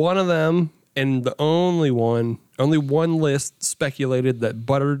 One of them, and the only one list speculated that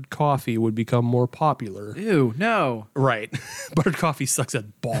buttered coffee would become more popular. Ew, no. Right. Buttered coffee sucks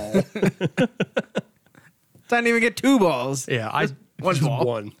at ball. Didn't even get 2 balls. Yeah, one just ball.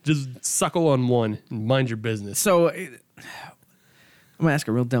 one. Just suckle on one and mind your business. So, I'm going to ask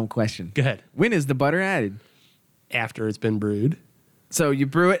a real dumb question. Go ahead. When is the butter added? After it's been brewed. So you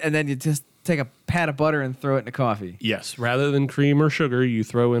brew it and then you just take a pat of butter and throw it in the coffee. Yes. Rather than cream or sugar, you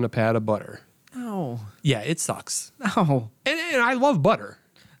throw in a pat of butter. No. Yeah, it sucks. No. And I love butter.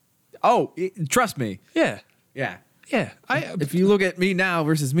 Oh, trust me. Yeah. Yeah. Yeah. If you look at me now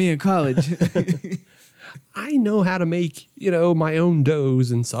versus me in college. I know how to make, my own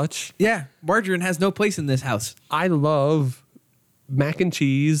doughs and such. Yeah. Margarine has no place in this house. I love mac and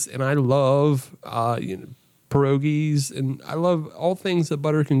cheese, and I love pierogies, and I love all things that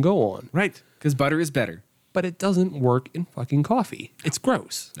butter can go on. Right. Because butter is better. But it doesn't work in fucking coffee. It's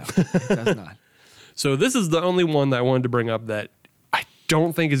gross. No, it does not. So this is the only one that I wanted to bring up that I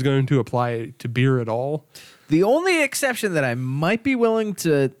don't think is going to apply to beer at all. The only exception that I might be willing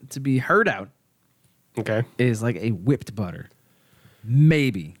to be heard out Okay. is like a whipped butter.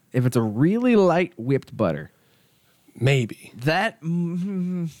 Maybe if it's a really light whipped butter. Maybe. That,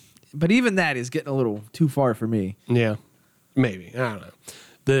 but even that is getting a little too far for me. Yeah. Maybe. I don't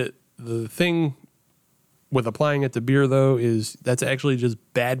know. The thing with applying it to beer, though, is that's actually just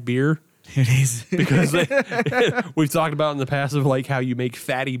bad beer. It is. Because we've talked about in the past of like how you make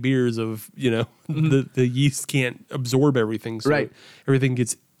fatty beers of, the yeast can't absorb everything. So Right. everything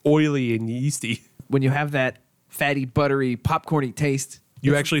gets oily and yeasty. When you have that fatty, buttery, popcorny taste,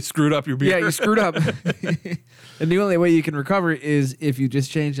 You actually screwed up your beer. yeah, you screwed up. And the only way you can recover is if you just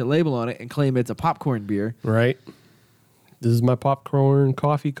change the label on it and claim it's a popcorn beer. Right. This is my popcorn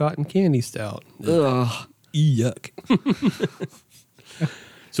coffee cotton candy stout. Ugh. Yuck.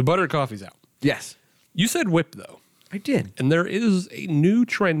 So buttered coffee's out. Yes, You said whip, though. I did. And there is a new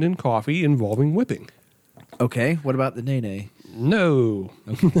trend in coffee involving whipping. Okay, what about the nene? No.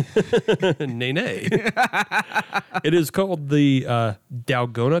 Nay, nay. It is called the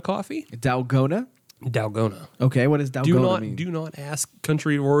Dalgona coffee. Dalgona? Dalgona. Okay, what does Dalgona mean? Do not ask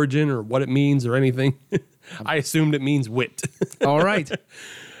country of origin or what it means or anything. I assumed it means whipped. All right.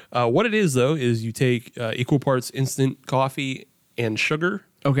 What it is, though, is you take equal parts instant coffee and sugar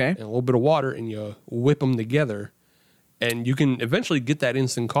Okay. and a little bit of water, and you whip them together. And you can eventually get that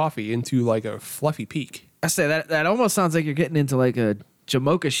instant coffee into like a fluffy peak. I say that almost sounds like you're getting into like a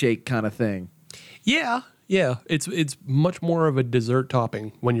Jamocha shake kind of thing. Yeah. It's much more of a dessert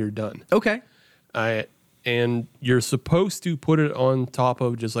topping when you're done. Okay. And you're supposed to put it on top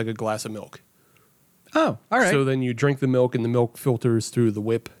of just like a glass of milk. Oh, all right. So then you drink the milk and the milk filters through the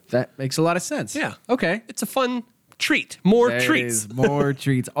whip. That makes a lot of sense. Yeah. Okay. It's a fun treat. More There it treats. is. More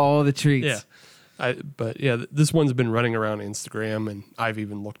treats. All the treats. Yeah. This one's been running around Instagram, and I've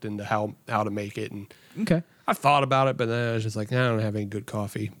even looked into how to make it. And Okay. I've thought about it, but then I was just like, I don't have any good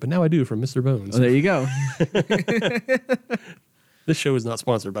coffee. But now I do from Mr. Bones. Well, there you go. This show is not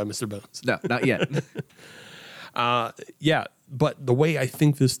sponsored by Mr. Bones. No, not yet. Yeah, but the way I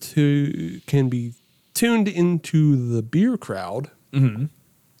think this too can be tuned into the beer crowd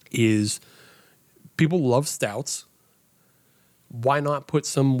is people love stouts. Why not put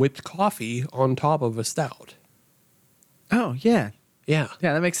some whipped coffee on top of a stout? Oh, yeah. Yeah.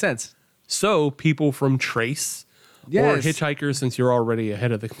 Yeah, that makes sense. So people from Trace or Yes. Hitchhiker, since you're already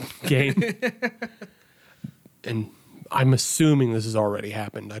ahead of the game, and I'm assuming this has already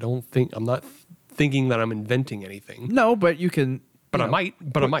happened. I'm not thinking that I'm inventing anything, No, but you can. but you I know, might.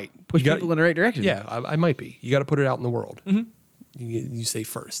 But I might push You gotta- people in the right direction. Yeah, I might be. You got to put it out in the world. You say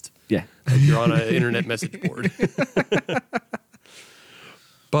first. Yeah. Like you're on an internet message board.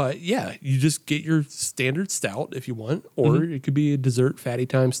 But yeah, you just get your standard stout if you want, or it could be a dessert fatty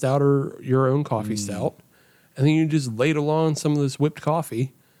time stout or your own coffee stout. And then you just ladle on some of this whipped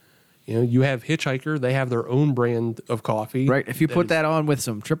coffee. You have Hitchhiker, they have their own brand of coffee. Right. If you put that on with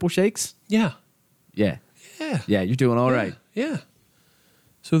some triple shakes, Yeah. yeah. Yeah. Yeah, you're doing all right. Yeah.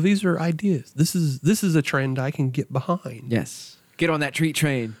 So these are ideas. This is a trend I can get behind. Yes. Get on that treat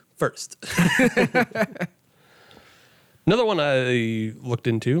train. First. Another one I looked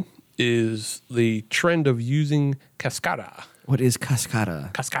into is the trend of using cascara. What is cascara?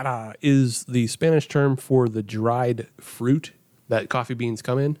 Cascara is the Spanish term for the dried fruit that coffee beans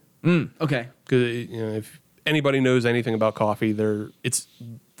come in. Okay. Because if anybody knows anything about coffee, it's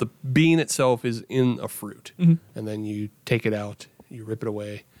the bean itself is in a fruit, and then you take it out, you rip it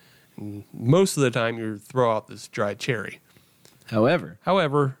away, and most of the time you throw out this dried cherry. However,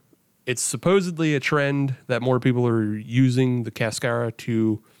 It's supposedly a trend that more people are using the cascara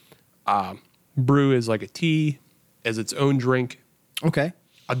to brew as like a tea, as its own drink. okay.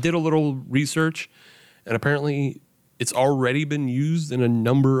 I did a little research, and apparently it's already been used in a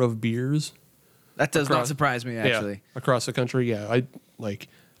number of beers. That does not Across- surprise me, actually. Yeah, across the country. Yeah,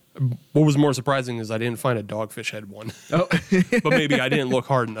 what was more surprising is I didn't find a Dogfish Head one, Oh, but maybe I didn't look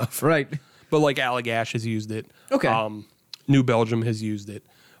hard enough. right. But like Allagash has used it. Okay. New Belgium has used it.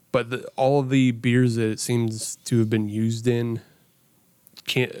 But all of the beers that it seems to have been used in,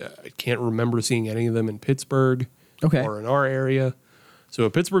 I can't remember seeing any of them in Pittsburgh Okay. or in our area. So a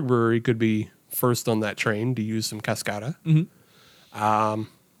Pittsburgh brewery could be first on that train to use some cascara.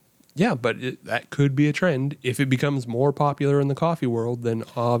 Yeah, but that could be a trend. If it becomes more popular in the coffee world, then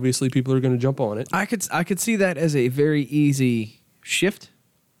obviously people are going to jump on it. I could see that as a very easy shift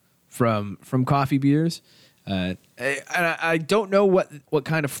from coffee beers. I don't know what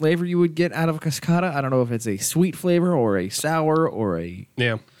kind of flavor you would get out of a cascada. I don't know if it's a sweet flavor or a sour or a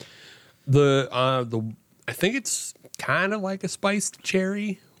Yeah. I think it's kind of like a spiced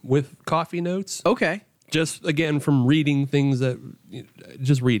cherry with coffee notes. okay. Just again from reading things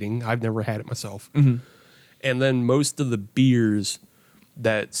just reading. I've never had it myself. And then most of the beers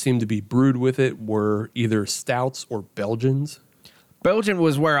that seemed to be brewed with it were either stouts or Belgians. Belgian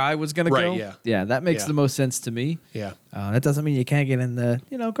was where I was going to Right, go. yeah. Yeah, that makes Yeah. the most sense to me. Yeah. That doesn't mean you can't get in the,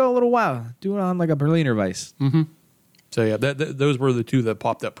 go a little wild. Do it on like a Berliner Weiss. So yeah, those were the two that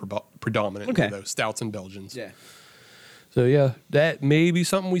popped up predominantly. Okay. Those stouts and Belgians. Yeah. So yeah, that may be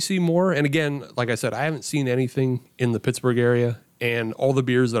something we see more. And again, like I said, I haven't seen anything in the Pittsburgh area, and all the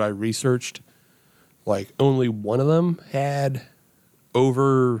beers that I researched, like only one of them had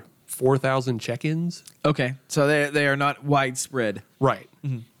over 4,000 check-ins. Okay. So they are not widespread. Right.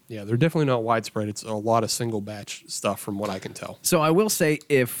 Yeah, they're definitely not widespread. It's a lot of single batch stuff from what I can tell. So I will say,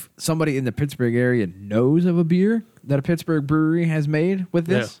 if somebody in the Pittsburgh area knows of a beer that a Pittsburgh brewery has made with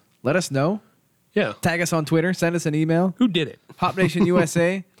this, let us know. Yeah. Tag us on Twitter. Send us an email. Who did it? Hop Nation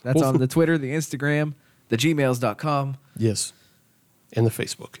USA. That's on the Twitter, the Instagram, the gmails.com, Yes. And the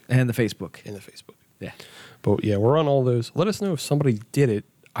Facebook. and the Facebook. Yeah. But yeah, we're on all those. Let us know if somebody did it.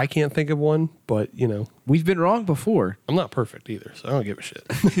 I can't think of one, but We've been wrong before. I'm not perfect either, so I don't give a shit.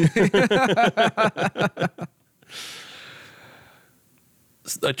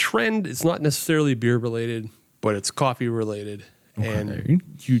 A trend is not necessarily beer related, but it's coffee related. Okay. And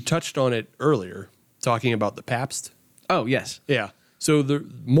you touched on it earlier, talking about the Pabst. Oh, yes. Yeah. So the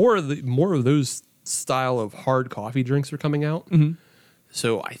more of those style of hard coffee drinks are coming out.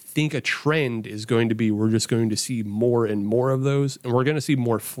 So I think a trend is going to be we're just going to see more and more of those, and we're going to see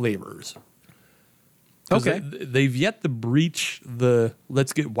more flavors. 'Cause Okay. they've yet to breach the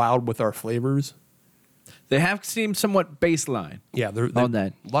let's get wild with our flavors. They have seemed somewhat baseline. Yeah, they're On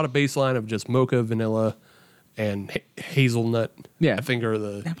that. a lot of baseline of just mocha, vanilla, and hazelnut. Yeah. I think are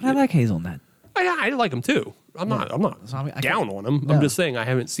the. Yeah, but I like hazelnut. I like them too. I'm not So, I mean, I down can't- on them. No. I'm just saying I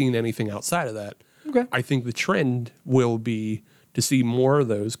haven't seen anything outside of that. Okay. I think the trend will be to see more of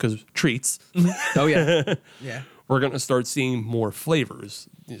those because treats. Oh, yeah. Yeah. We're going to start seeing more flavors.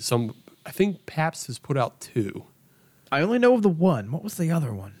 I think Pabst has put out 2. I only know of the one. What was the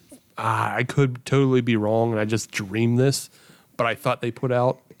other one? I could totally be wrong, and I just dreamed this, but I thought they put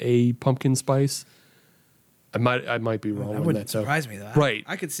out a pumpkin spice. I might be wrong. That on wouldn't that, so- surprise me, though. Right.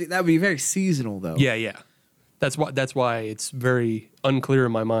 I could see that would be very seasonal, though. Yeah. That's why it's very unclear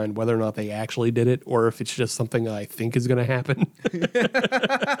in my mind whether or not they actually did it or if it's just something I think is going to happen.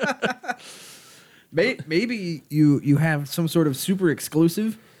 Maybe you have some sort of super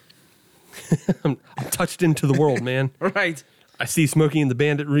exclusive. I'm touched into the world, man. Right. I see Smokey and the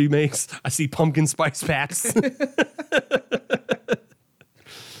Bandit remakes. I see pumpkin spice packs.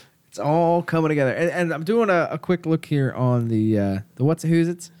 It's all coming together. And I'm doing a quick look here on the what's who's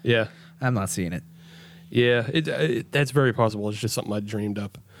it's. Yeah. I'm not seeing it. Yeah, that's very possible. It's just something I dreamed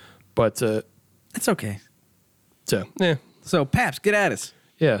up. But, It's okay. so, yeah. So Pabst, get at us.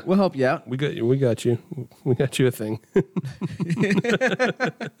 Yeah. We'll help you out. We got you. We got you a thing.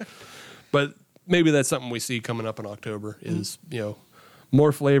 But maybe that's something we see coming up in October is,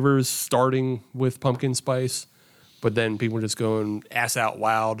 more flavors starting with pumpkin spice, but then people just going ass out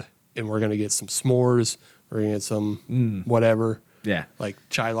loud and we're going to get some s'mores. We're going to get some whatever. Yeah. Like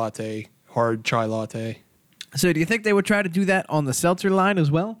chai latte, hard chai latte. So do you think they would try to do that on the seltzer line as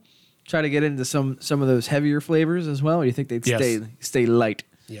well? Try to get into some of those heavier flavors as well? Or do you think they'd Yes. stay light?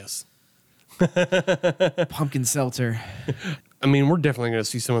 Yes. Pumpkin seltzer. I mean, we're definitely going to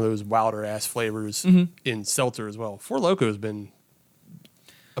see some of those wilder ass flavors in seltzer as well. Four Loko has been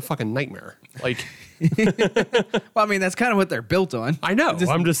a fucking nightmare. Like, Well, I mean, that's kind of what they're built on. I know.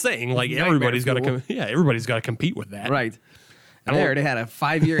 Just I'm just saying, like, nightmare everybody's got fuel. to, everybody's got to compete with that, Right. I They don't- already had a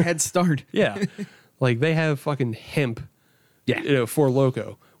 5-year head start. Yeah, like they have fucking hemp. Yeah. Four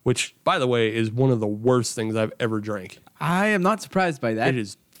Loko, which, by the way, is one of the worst things I've ever drank. I am not surprised by that. It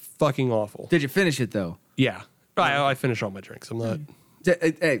is fucking awful. Did you finish it, though? Yeah, I finish all my drinks. I'm not.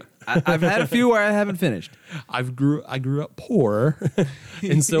 Hey, I've had a few where I haven't finished. I grew up poor,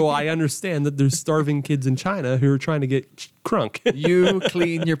 and so I understand that there's starving kids in China who are trying to get crunk. You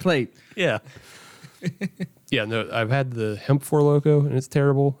clean your plate. Yeah. Yeah, no, I've had the hemp Four Loko and it's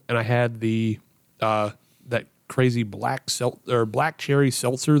terrible, and I had the that crazy black cherry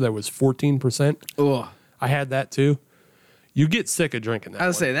seltzer that was 14%. Ugh. I had that too. You get sick of drinking that. I would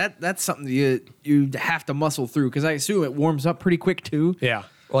one. say that's something you have to muscle through because I assume it warms up pretty quick too. Yeah,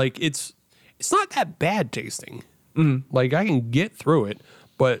 like it's not that bad tasting. Like I can get through it,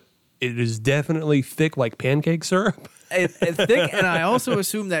 but it is definitely thick like pancake syrup. It's thick, and I also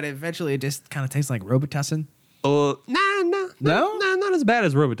assume that eventually it just kind of tastes like Robitussin. No, not as bad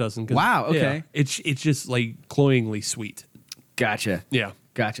as Robitussin. 'Cause, Wow, okay. yeah, it's just like cloyingly sweet. Gotcha. Yeah,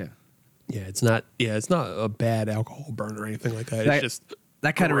 Gotcha. yeah, it's not a bad alcohol burn or anything like that. That- It's just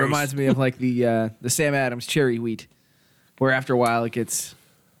That kind of gross. reminds me of like the Sam Adams cherry wheat. where after a while it gets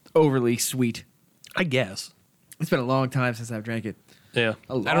overly sweet. I guess. It's been a long time since I've drank it. Yeah.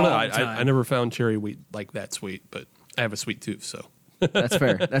 A I don't know. long I time. never found cherry wheat like that sweet, but I have a sweet tooth, so. That's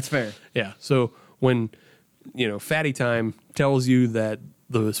fair. That's fair. Yeah. So when, Fatty Time tells you that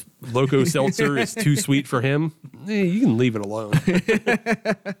the Loco Seltzer is too sweet for him, you can leave it alone.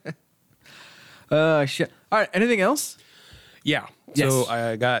 Shit. All right. Anything else? Yeah. Yes. So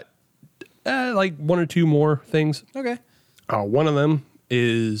I got like one or two more things. Okay. One of them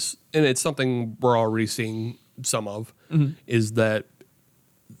is, and it's something we're already seeing some of, is that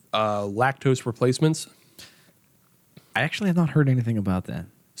lactose replacements. I actually have not heard anything about that.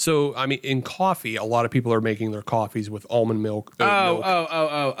 So, I mean, in coffee, a lot of people are making their coffees with almond milk, oat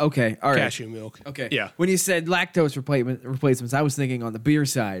milk, Okay. All right. cashew milk. Okay. Yeah. When you said lactose replacements, I was thinking on the beer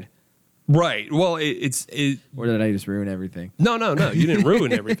side. Right. Well, it's Or did I just ruin everything? no. You didn't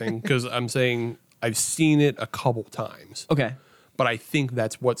ruin everything, because I'm saying I've seen it a couple times. Okay. But I think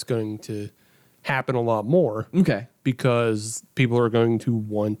that's what's going to happen a lot more. Okay. Because people are going to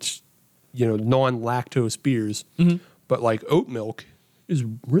want, non-lactose beers. But like oat milk is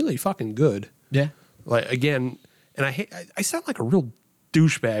really fucking good. Yeah. Like, again, and I sound like a real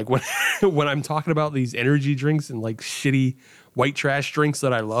douchebag when I'm talking about these energy drinks and like shitty white trash drinks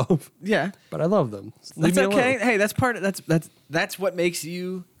that I love. Yeah. But I love them. That's Leave me okay. alone. Hey, that's part of that's what makes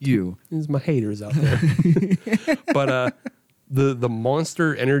you. There's my haters out there. But the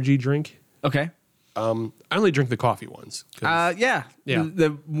Monster energy drink, Okay. I only drink the coffee ones. 'Cause- Yeah. Yeah. The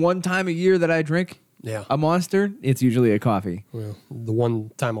one time a year that I drink Yeah. a Monster, it's usually a coffee. Well, the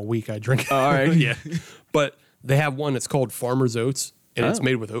one time a week I drink. all right. Yeah. But they have one that's called Farmer's Oats, and it's Oh.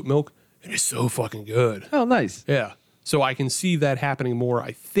 made with oat milk. It is so fucking good. Oh, nice. Yeah. So I can see that happening more.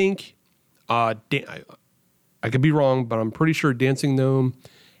 I think, I could be wrong, but I'm pretty sure Dancing Gnome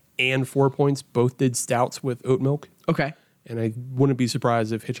and 4 Points both did stouts with oat milk. Okay. And I wouldn't be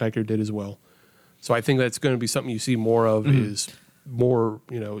surprised if Hitchhiker did as well. So I think that's going to be something you see more of, is more,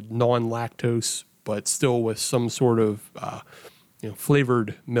 non-lactose, but still with some sort of,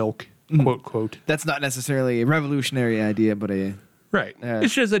 flavored milk, quote. That's not necessarily a revolutionary idea, but a Right.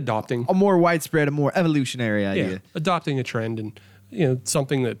 It's just adopting. more widespread, a more evolutionary idea. Yeah. Adopting a trend and,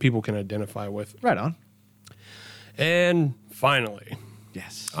 something that people can identify with. Right on. And finally,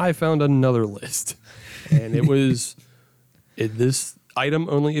 Yes. I found another list. And it was, this item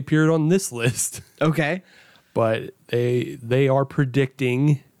only appeared on this list. Okay. But they are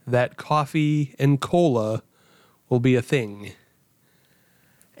predicting that coffee and cola will be a thing.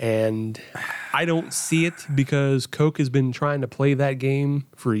 And I don't see it, because Coke has been trying to play that game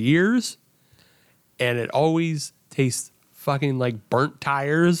for years, and it always tastes fucking like burnt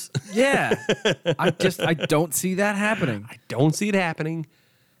tires. Yeah. I don't see that happening. I don't see it happening.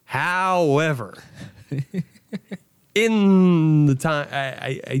 However, in the time,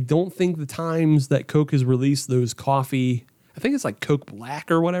 I don't think the times that Coke has released those coffee, I think it's like Coke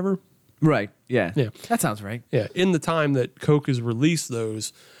Black or whatever. Right. Yeah. Yeah. That sounds right. Yeah, in the time that Coke has released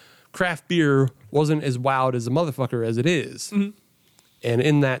those, craft beer wasn't as wowed as a motherfucker as it is. And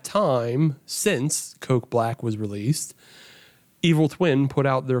in that time, since Coke Black was released, Evil Twin put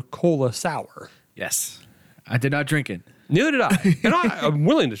out their Cola Sour. Yes. I did not drink it. Neither did I. And I'm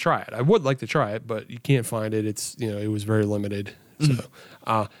willing to try it. I would like to try it, but you can't find it. It's, it was very limited.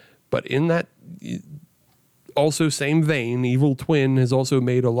 So, but in that also same vein, Evil Twin has also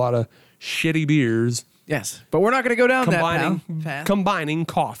made a lot of shitty beers Yes. But we're not going to go down that path. combining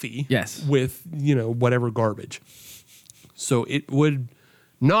coffee Yes. with, whatever garbage. So it would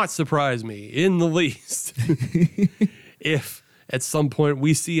not surprise me in the least if at some point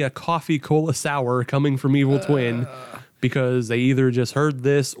we see a coffee cola sour coming from Evil Twin, because they either just heard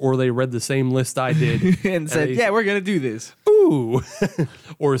this or they read the same list I did and said, they- yeah, we're going to do this. ooh,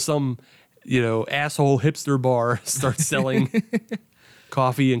 or some, asshole hipster bar starts selling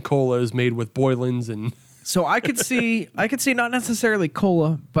coffee and colas made with Boylans and So I could see not necessarily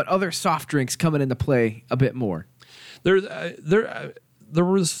cola, but other soft drinks coming into play a bit more. there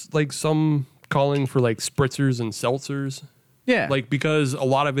was like some calling for like spritzers and seltzers. Yeah. Like, because a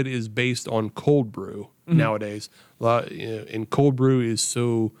lot of it is based on cold brew nowadays. And cold brew is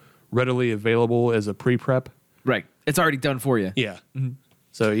so readily available as a pre-prep. right. It's already done for you. Yeah.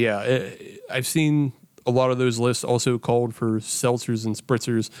 So, yeah, I've seen a lot of those lists also called for seltzers and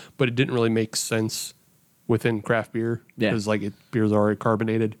spritzers, but it didn't really make sense within craft beer. Yeah. Because, beer's already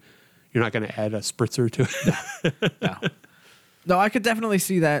carbonated. You're not going to add a spritzer to it. No, I could definitely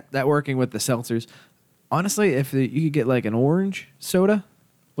see that working with the seltzers. Honestly, if you could get like an orange soda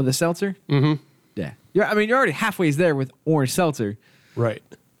with a seltzer, yeah, you're already halfway there with orange seltzer. Right.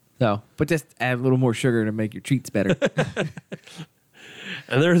 No, but just add a little more sugar to make your treats better.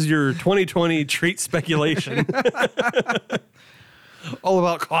 And there's your 2020 treat speculation. All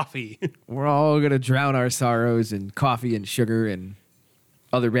about coffee. We're all going to drown our sorrows in coffee and sugar and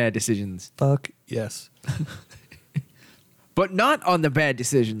other bad decisions. Fuck yes. But not on the bad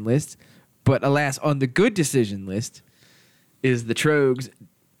decision list, but alas, on the good decision list is the Trogs.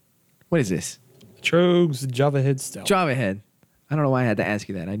 What is this? Trogs Java Head Stout. Java Head. I don't know why I had to ask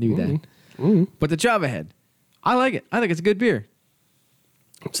you that. I knew that. But the Java Head. I like it. I think it's a good beer.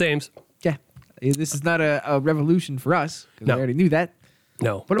 Sames. Yeah. This is not a revolution for us, because No. I already knew that.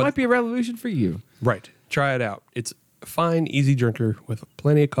 No. But it might be a revolution for you. Right. Try it out. It's a fine, easy drinker with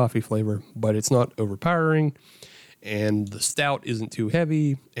plenty of coffee flavor, but it's not overpowering. And the stout isn't too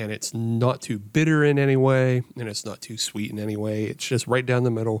heavy, and it's not too bitter in any way, and it's not too sweet in any way. It's just right down the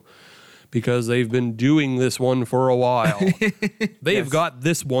middle because they've been doing this one for a while. They've got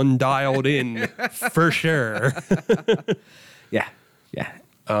this one dialed in for sure. Yeah. Yeah.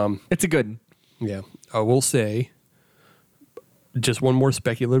 It's a good one. Yeah. I will say, just one more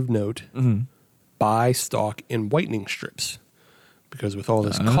speculative note, buy stock in whitening strips. Because with all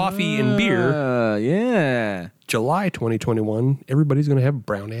this coffee and beer, Yeah. July 2021, everybody's going to have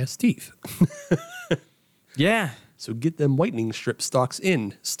brown ass teeth. Yeah. So get them whitening strip stocks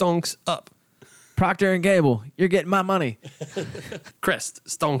in. Stonks up. Procter and Gamble, you're getting my money. Crest,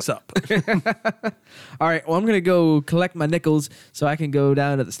 stonks up. All right. Well, I'm going to go collect my nickels so I can go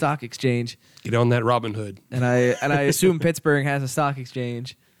down to the stock exchange. Get on that Robin Hood. And I assume Pittsburgh has a stock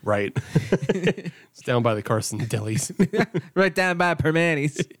exchange Right. It's down by the Carson Delis. right down by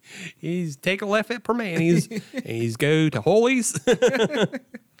Permanis. He's take a left at Permanis. And he's go to Holy's.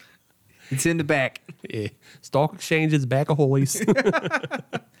 It's in the back. Yeah. Stock exchange is back of Holy's. All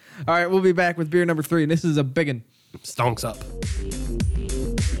right. We'll be back with beer number 3. And this is a big one. Stonks up.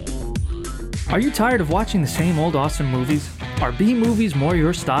 Are you tired of watching the same old awesome movies? Are B movies more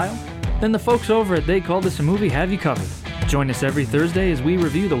your style? Then the folks over at They Called This a Movie have you covered. Join us every Thursday as we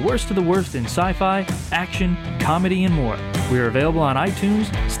review the worst of the worst in sci-fi, action, comedy, and more. We are available on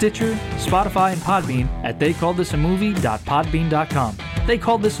iTunes, Stitcher, Spotify, and Podbean at theycalledthisamovie.podbean.com. They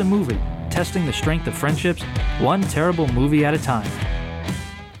Called This a Movie, testing the strength of friendships, one terrible movie at a time.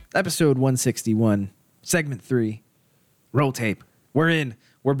 Episode 161, segment 3. Roll tape. We're in.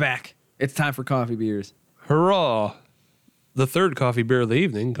 We're back. It's time for coffee beers. Hurrah! The third coffee beer of the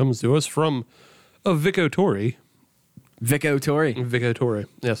evening comes to us from a Vico Torrey. Vico Torrey. Vico Torrey,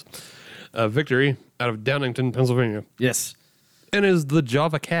 yes. Victory out of Downingtown, Pennsylvania. Yes. And is the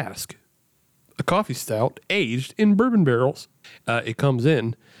Java Cask, a coffee stout aged in bourbon barrels. It comes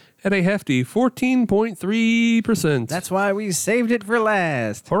in at a hefty 14.3%. That's why we saved it for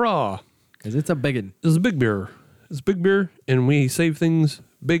last. Hurrah! Because it's a biggin. This is a big beer. It's big beer, and we save things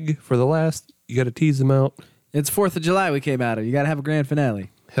big for the last. You got to tease them out. It's 4th of July we came out of. You got to have a grand finale.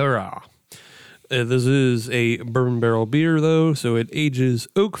 Hurrah! This is a bourbon barrel beer, though, so it ages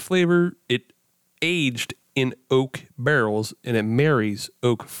oak flavor. It aged in oak barrels, and it marries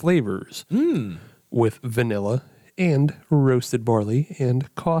oak flavors with vanilla and roasted barley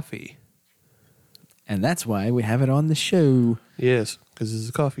and coffee. And that's why we have it on the show. Yes, because this is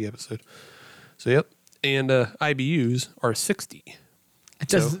a coffee episode. So, yep. And IBUs are 60.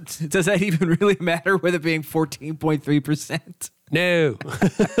 Does that even really matter with it being 14.3%? No.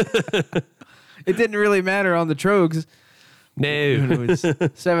 It didn't really matter on the Trogs. No. It was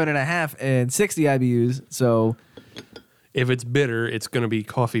 7.5 and 60 IBUs. So, If it's bitter, it's going to be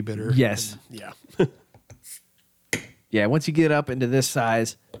coffee bitter. yes. Yeah. Yeah, once you get up into this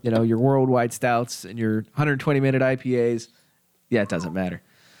size, your worldwide stouts and your 120-minute IPAs, yeah, it doesn't matter.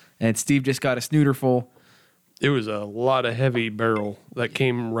 And Steve just got a snooter full. It was a lot of heavy barrel that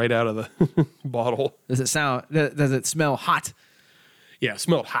came right out of the bottle. Does it smell hot? Yeah, it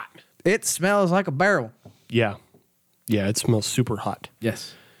smelled hot. It smells like a barrel. Yeah. Yeah, it smells super hot.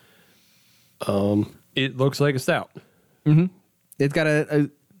 Yes. It looks like a stout. It's got a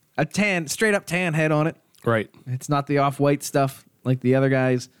tan, straight up tan head on it. Right. It's not the off-white stuff like the other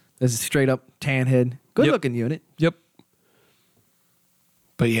guys. This is straight up tan head. Good Yep. looking unit. Yep.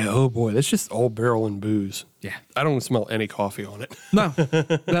 But yeah, oh boy, that's just all barrel and booze. Yeah. I don't smell any coffee on it. No.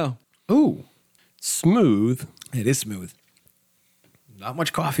 No. Ooh. Smooth. It is smooth. Not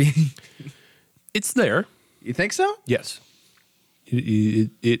much coffee. It's there. You think so? Yes.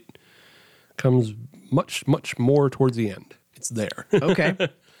 It comes much, much more towards the end. It's there. Okay.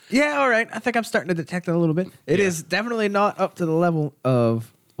 Yeah, all right. I think I'm starting to detect it a little bit. It Yeah. is definitely not up to the level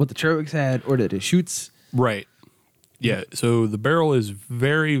of what the Trogs had or the Deschutes. Right. Yeah. So the barrel is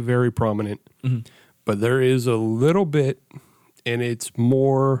very, very prominent, but there is a little bit and it's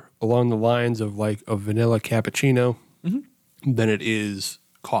more along the lines of like a vanilla cappuccino than it is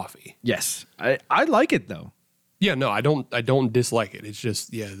coffee. Yes. I like it though. Yeah, no, I don't dislike it. It's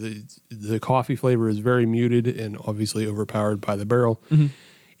just the coffee flavor is very muted and obviously overpowered by the barrel.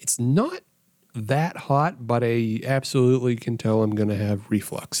 It's not that hot, but I absolutely can tell I'm going to have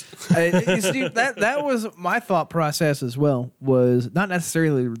reflux. You see, that was my thought process as well. Was not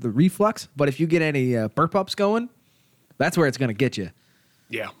necessarily the reflux, but if you get any burp ups going, that's where it's going to get you.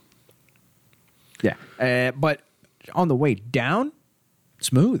 Yeah. Yeah. But on the way down,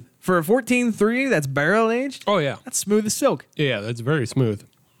 smooth for a 14.3 that's barrel aged. Oh yeah. That's smooth as silk. Yeah, that's very smooth.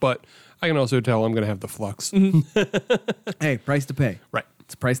 But I can also tell I'm going to have the flux. Hey, price to pay. Right.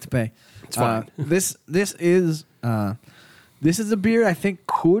 It's a price to pay. It's fine. This is a beer I think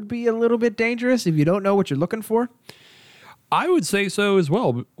could be a little bit dangerous if you don't know what you're looking for. I would say so as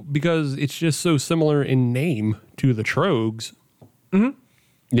well because it's just so similar in name to the Trogs. You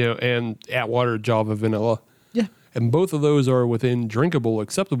know, and Atwater Java Vanilla. Yeah. And both of those are within drinkable,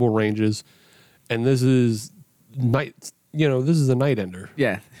 acceptable ranges. And this is night. You know, this is a night ender.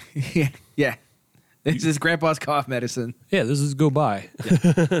 Yeah. Yeah. This is Grandpa's cough medicine. Yeah, this is go by.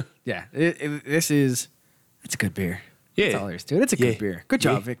 Yeah. It's a good beer. Yeah. That's all there is to it. It's a good Yeah. beer. Good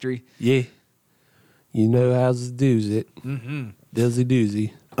job, Yeah. Victory. Yeah. You know how to do it. Doozy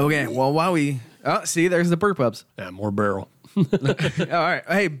doozy. Okay, well, while we... Oh, see, there's the burp ups. Yeah, more barrel. All right.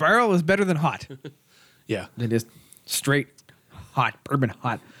 Hey, barrel is better than hot. Yeah. Than just straight hot, bourbon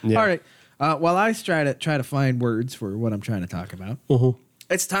hot. Yeah. All right. While I try to find words for what I'm trying to talk about,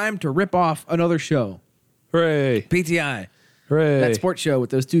 it's time to rip off another show. Hooray. PTI. Hooray. That sports show with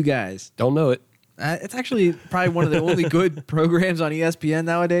those two guys. Don't know it. It's actually probably one of the only good programs on ESPN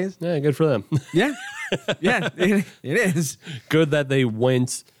nowadays. Yeah, good for them. Yeah. Yeah, it is. Good that they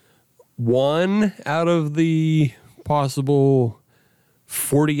went one out of the possible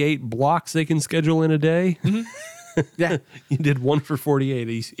 48 blocks they can schedule in a day. Yeah. You did one for 48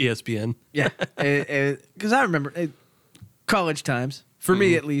 ESPN. Yeah. Because I remember college times, for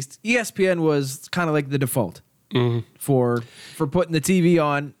me at least, ESPN was kind of like the default for putting the TV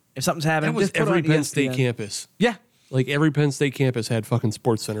on. If something's happening, That was just put every on Penn ESPN. State campus. Yeah. Like every Penn State campus had fucking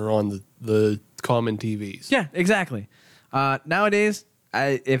Sports Center on the common TVs. Yeah, exactly. Nowadays,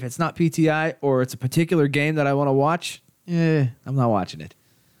 if it's not PTI or it's a particular game that I want to watch, I'm not watching it.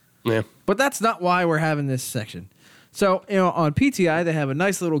 Yeah. But that's not why we're having this section. So, on PTI, they have a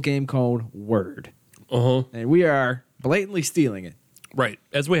nice little game called Word. Uh-huh. And we are blatantly stealing it. Right.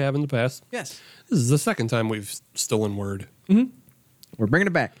 As we have in the past. Yes. This is the second time we've stolen Word. We're bringing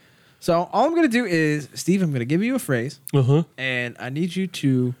it back. So, all I'm going to do is, Steve, I'm going to give you a phrase. Uh-huh. And I need you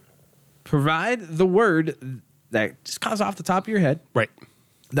to provide the word that just comes off the top of your head Right.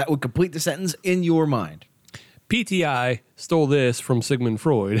 that would complete the sentence in your mind. PTI stole this from Sigmund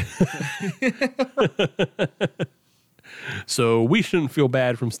Freud. So we shouldn't feel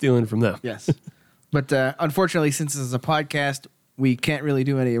bad from stealing from them. Yes. But unfortunately, since this is a podcast, we can't really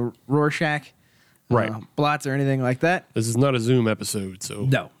do any Rorschach Right. blots or anything like that. This is not a Zoom episode, so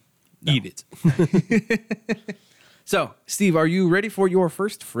No. eat it. So, Steve, are you ready for your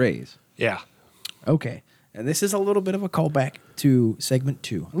first phrase? Yeah. Okay. And this is a little bit of a callback to segment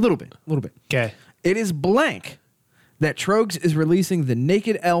 2. A little bit. Okay. It is blank that Trogs is releasing the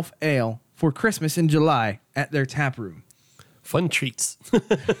Naked Elf Ale for Christmas in July at their tap room. Fun treats.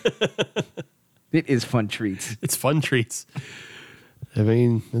 It is fun treats. It's fun treats. I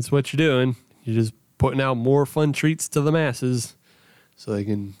mean, that's what you're doing. You're just putting out more fun treats to the masses so they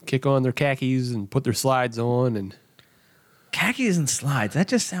can kick on their khakis and put their slides on. And Khakis and slides. That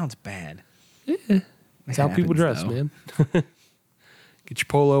just sounds bad. that's how people dress, man. Get your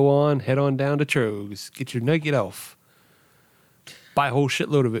polo on, head on down to Trogs. Get your Naked Elf. Buy a whole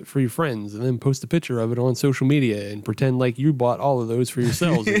shitload of it for your friends and then post a picture of it on social media and pretend like you bought all of those for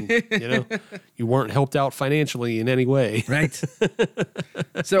yourselves and, you weren't helped out financially in any way. Right.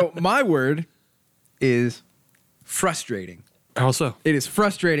 So my word is frustrating. How so? It is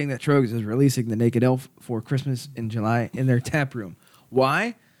frustrating that Trogs is releasing the Naked Elf for Christmas in July in their tap room.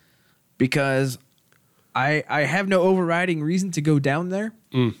 Why? Because I have no overriding reason to go down there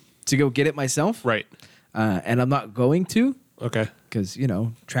to go get it myself. Right. And I'm not going to Okay. because,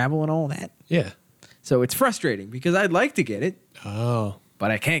 travel and all that. Yeah. So it's frustrating because I'd like to get it, Oh. but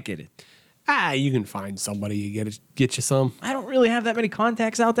I can't get it. You can find somebody to get you some. I don't really have that many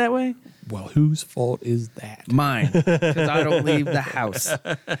contacts out that way. Well, whose fault is that? Mine, because I don't leave the house.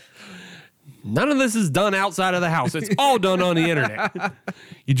 None of this is done outside of the house. It's all done on the internet.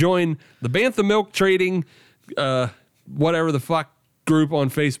 You join the Bantha Milk Trading, whatever the fuck group on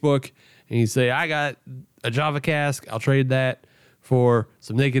Facebook, and you say, I got a Java cask. I'll trade that. for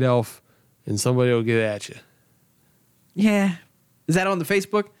some Naked Elf, and somebody will get at you. Yeah. Is that on the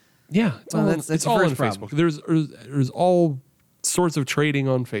Facebook? Yeah, it's Well, all, that's it's the all first on problem. Facebook. There's all sorts of trading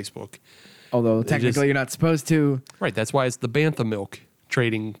on Facebook. Although technically just- you're not supposed to. Right, that's why it's the Bantha Milk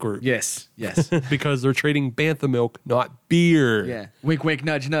trading group. Yes. Yes. Because they're trading Bantha Milk, not beer. Yeah. Wink, wink,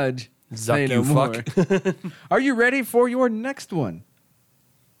 nudge, nudge. Zuck, Say you no more. fuck. Are you ready for your next one?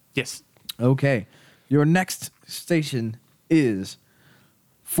 Yes. Okay. Your next station is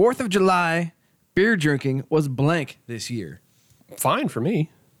 4th of July. Beer drinking was blank this year. Fine for me.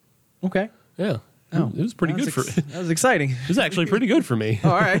 Okay. Yeah. It was pretty good for That was exciting. It was actually pretty good for me.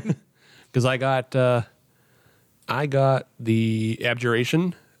 All right. Because I got the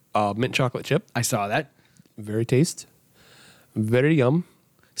Abjuration mint chocolate chip. I saw that. Very taste. Very yum.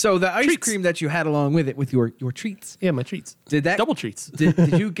 So the ice Treats. cream that you had along with it with your treats. Yeah, my treats. Did that Double treats.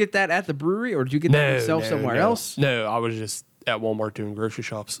 Did you get that at the brewery or did you get that yourself somewhere no. else? No, I was just at Walmart doing grocery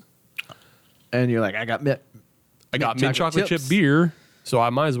shops. And you're like, I got mint. I got Mint mint chocolate chocolate chip chips. beer, so I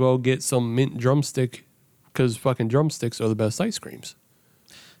might as well get some mint drumstick because fucking drumsticks are the best ice creams.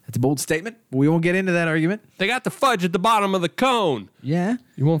 That's a bold statement. But we won't get into that argument. They got the fudge at the bottom of the cone. Yeah.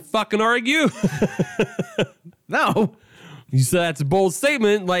 You won't fucking argue? No. You said that's a bold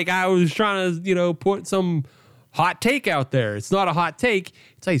statement. Like I was trying to, put some hot take out there. It's not a hot take.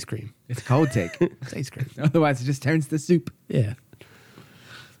 It's ice cream. It's a cold take. It's ice cream. Otherwise, it just turns to soup. Yeah.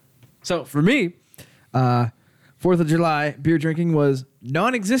 So for me, 4th of July beer drinking was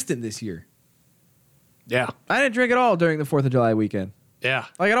non-existent this year. Yeah. I didn't drink at all during the 4th of July weekend. Yeah.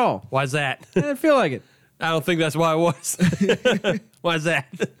 Like at all. Why's that? I didn't feel like it. I don't think that's why it was. Why's that?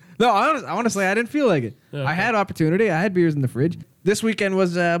 No, honestly, I didn't feel like it. Okay. I had opportunity. I had beers in the fridge. This weekend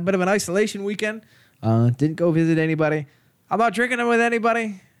was a bit of an isolation weekend. Didn't go visit anybody. I'm not drinking it with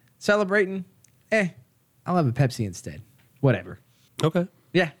anybody. Celebrating. I'll have a Pepsi instead. Whatever. Okay.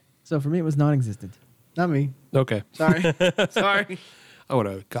 Yeah. So for me, it was non-existent. Not me. Okay. Sorry. Sorry. I would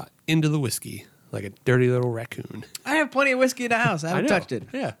have got into the whiskey like a dirty little raccoon. I have plenty of whiskey in the house. I haven't know. touched it.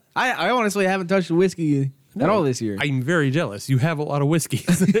 Yeah. I honestly haven't touched the whiskey at all this year. I'm very jealous. You have a lot of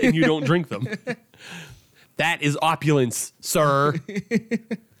whiskeys and you don't drink them. That is opulence, sir.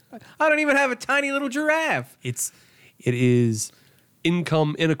 I don't even have a tiny little giraffe. It is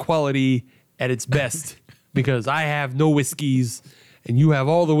income inequality at its best because I have no whiskeys and you have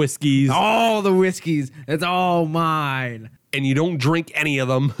all the whiskeys All the whiskeys. It's all mine. and you don't drink any of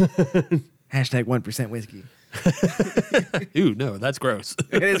them. Hashtag 1% whiskey. Ooh, no, that's gross.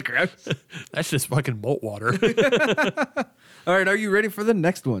 It is gross. That's just fucking malt water. All right, are you ready for the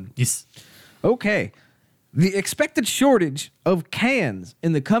next one? Yes. Okay. The expected shortage of cans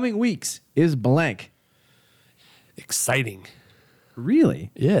in the coming weeks is blank. Exciting.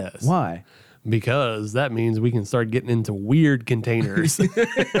 Really? Yes. Why? Because that means we can start getting into weird containers.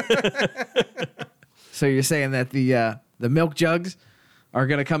 So you're saying that the milk jugs are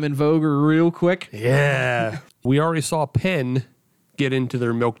going to come in vogue real quick? Yeah. We already saw Penn get into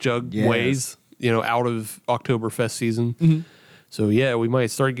their milk jug Yes. ways, out of Oktoberfest season. So, yeah, we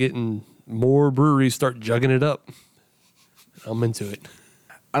might start getting more breweries start jugging it up. I'm into it.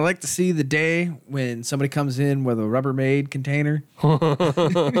 I like to see the day when somebody comes in with a Rubbermaid container.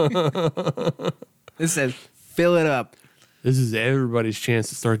 It says, fill it up. This is everybody's chance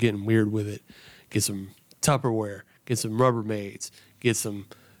to start getting weird with it. Get some Tupperware, get some Rubbermaids, get some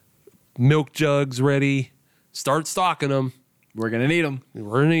milk jugs ready. Start stocking them. We're going to need them.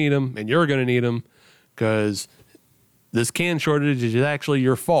 We're going to need them, and you're going to need them because this can shortage is actually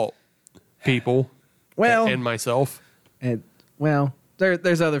your fault, people. Well, and myself.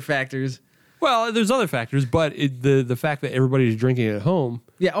 There's other factors. Well, there's other factors, but the fact that everybody's drinking at home,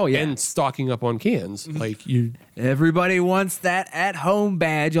 Yeah, oh, yeah. and stocking up on cans, like you, Everybody wants that at-home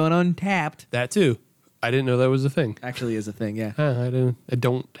badge on Untapped. that too. I didn't know that was a thing. Actually is a thing, yeah.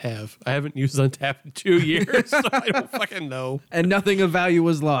 I haven't used Untapped in 2 years, so I don't fucking know. And nothing of value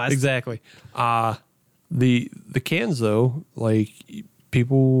was lost. Exactly. The cans though, like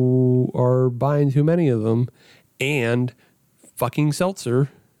people are buying too many of them, and fucking seltzer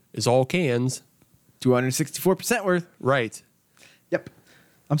is all cans. 264% worth. Right. Yep.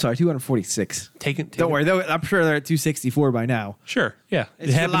 I'm sorry, 246. Taken. Don't worry, I'm sure they're at 264 by now. Sure. Yeah. It's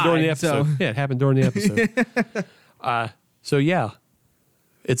it happened during the July, episode. so- Yeah, it happened during the episode. So yeah,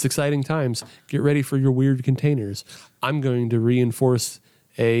 it's exciting times. Get ready for your weird containers. I'm going to reinforce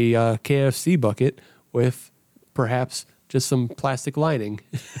a KFC bucket with perhaps just some plastic lining.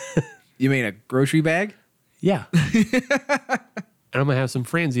 You mean a grocery bag? Yeah. And I'm going to have some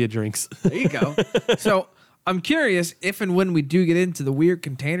Franzia drinks. There you go. So I'm curious if and when we do get into the weird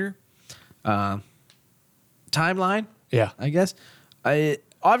container timeline, Yeah. I guess.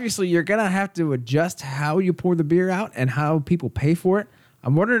 Obviously, you're going to have to adjust how you pour the beer out and how people pay for it.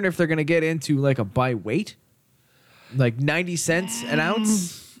 I'm wondering if they're going to get into like a by weight, like 90 cents an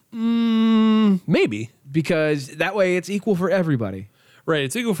ounce, Maybe. because that way it's equal for everybody. Right.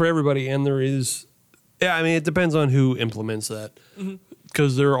 It's equal for everybody. And there is, yeah, I mean, it depends on who implements that.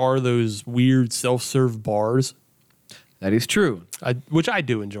 Because there are those weird self-serve bars, That is true. which I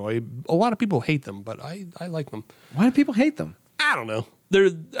do enjoy. A lot of people hate them, but I like them. Why do people hate them? I don't know.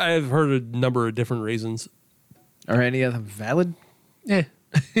 I've heard a number of different reasons. Are any of them valid? Yeah.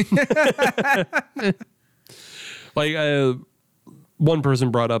 Like, one person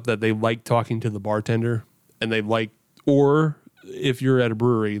brought up that they like talking to the bartender, and they like, or if you're at a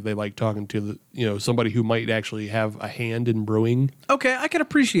brewery, they like talking to somebody who might actually have a hand in brewing. Okay, I can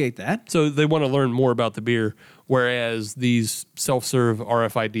appreciate that. So they want to learn more about the beer, whereas these self-serve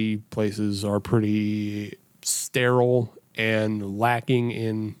RFID places are pretty sterile and lacking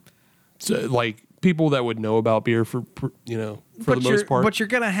in, like, people that would know about beer for the most part. But you're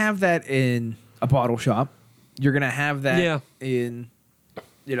going to have that in a bottle shop. You're going to have that in,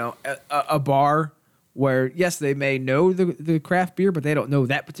 a bar where, yes, they may know the craft beer, but they don't know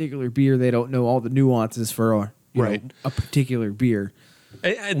that particular beer. They don't know all the nuances for a particular beer.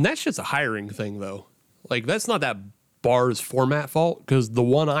 And that's just a hiring thing, though. Like, that's not that bar's format fault, because the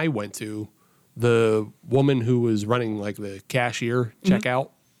one I went to, the woman who was running, like, the cashier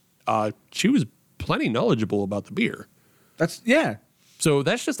checkout, she was plenty knowledgeable about the beer. So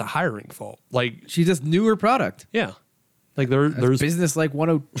that's just a hiring fault. Like, She just knew her product. yeah. Like, there's Business like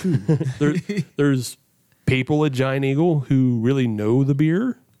 102. there's people at Giant Eagle who really know the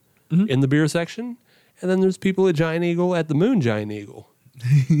beer in the beer section, and then there's people at Giant Eagle at the Moon Giant Eagle.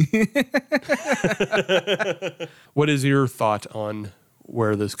 What is your thought on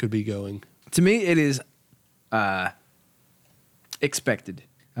where this could be going? To me, it is expected.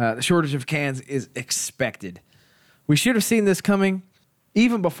 The shortage of cans is expected. We should have seen this coming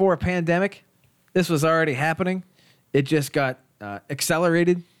even before a pandemic. This was already happening. It just got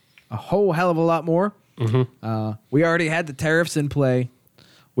accelerated a whole hell of a lot more. We already had the tariffs in play.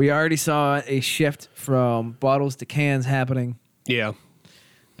 We already saw a shift from bottles to cans happening. Yeah.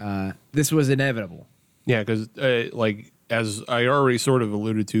 This was inevitable. Yeah, because like, as I already sort of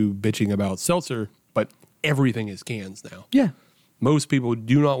alluded to, bitching about seltzer, but everything is cans now. Yeah. Most people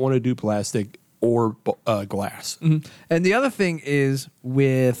do not want to do plastic or glass. And the other thing is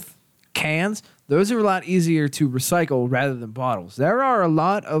with cans, those are a lot easier to recycle rather than bottles. There are a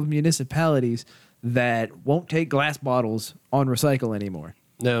lot of municipalities that won't take glass bottles on recycle anymore.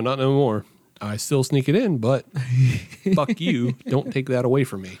 No, not no more. I still sneak it in, but fuck you. Don't take that away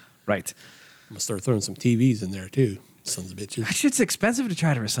from me. Right. I'm going to start throwing some TVs in there too, sons of bitches. That shit's expensive to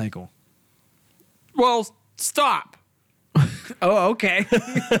try to recycle. Well, stop. Oh, okay.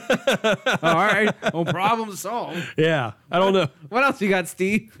 All right. Well, problem solved. Yeah, I don't know. What else you got,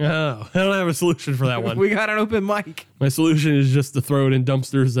 Steve? Oh, I don't have a solution for that one. We got an open mic. My solution is just to throw it in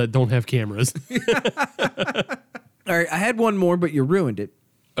dumpsters that don't have cameras. All right. I had one more, but you ruined it.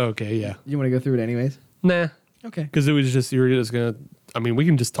 Okay, yeah. You want to go through it anyways? Nah. Okay. Because it was just, you were just going to, I mean, we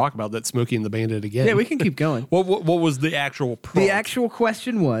can just talk about that Smokey and the Bandit again. Yeah, we can keep going. What was the actual prompt? The actual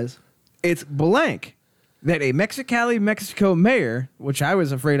question was, it's blank that a Mexicali, Mexico mayor, which I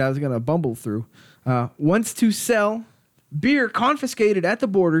was afraid I was going to bumble through, wants to sell beer confiscated at the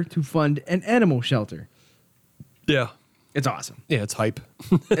border to fund an animal shelter. Yeah. It's awesome. Yeah, it's hype.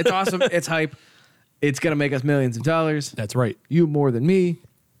 It's awesome. It's hype. It's going to make us millions of dollars. That's right. You more than me.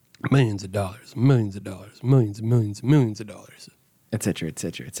 Millions of dollars, millions of dollars, millions and millions and millions of dollars. Et cetera, et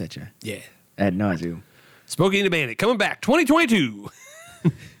cetera, et cetera. Yeah. Ad nauseum. Smokey and the Bandit coming back 2022.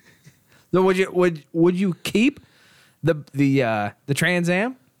 So would you keep the Trans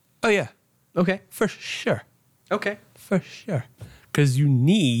Am? Oh, yeah. Okay. For sure. Okay. For sure. Because you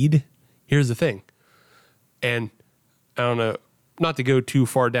need, here's the thing, and I don't know, not to go too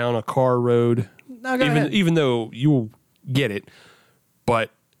far down a car road, No, go ahead. even though you'll get it,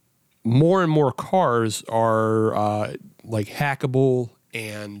 but more and more cars are like hackable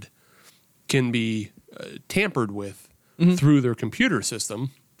and can be tampered with through their computer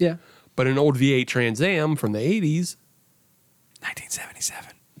system. Yeah. But an old V8 Trans Am from the 80s,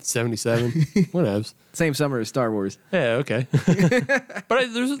 1977. 77, whatevs. Same summer as Star Wars. Yeah, okay.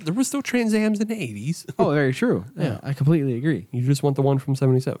 But there was still Trans Ams in the 80s. Oh, very true. Yeah, I completely agree. You just want the one from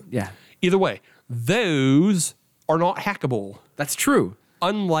 77. Yeah. Either way, those are not hackable. That's true.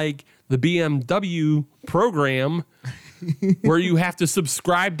 Unlike the BMW program where you have to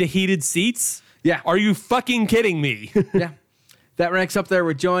subscribe to heated seats. Yeah. Are you fucking kidding me? Yeah. That ranks up there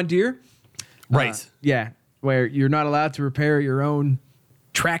with John Deere. Right. Yeah. where you're not allowed to repair your own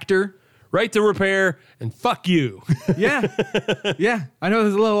tractor. Right to repair and fuck you. Yeah. Yeah. I know this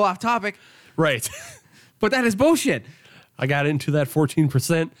is a little off topic, Right. but that is bullshit. I got into that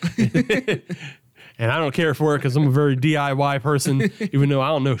 14%. And I don't care for it because I'm a very DIY person. Even though I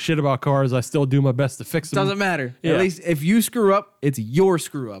don't know shit about cars, I still do my best to fix them. Doesn't matter. Yeah. At least if you screw up, it's your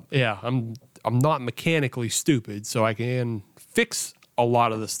screw up. Yeah, I'm not mechanically stupid, so I can fix a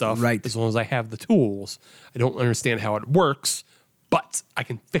lot of the stuff Right. as long as I have the tools. I don't understand how it works, but I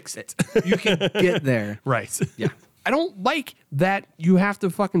can fix it. You can get there. Right. Yeah. I don't like that you have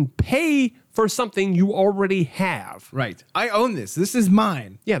to fucking pay for something you already have. Right. I own this. This is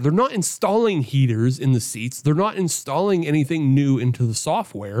mine. Yeah, they're not installing heaters in the seats. They're not installing anything new into the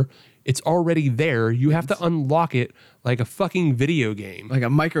software. It's already there. You have to unlock it like a fucking video game. Like a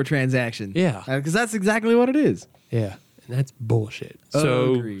microtransaction. Yeah. Because that's exactly what it is. Yeah, and that's bullshit.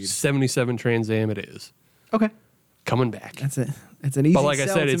 So Agreed. 77 Trans Am it is. Okay. Coming back. That's it. It's an easy But like I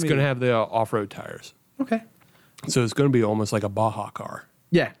sell said, to it's me. going to have the off-road tires. Okay. So it's going to be almost like a Baja car.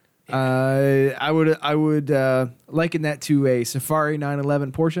 Yeah. I would liken that to a Safari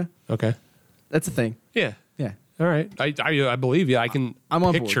 911 Porsche. Okay. That's a thing. Yeah. Yeah. All right. I believe you. I can I'm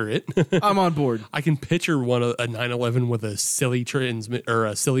on picture it. I'm on board. I can picture a 911 with a silly transmit or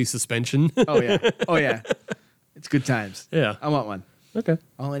a silly suspension. Oh yeah. Oh yeah. It's good times. Yeah. I want one. Okay.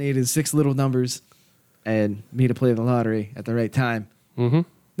 All I need is 6 little numbers and me to play the lottery at the right time. Mm-hmm.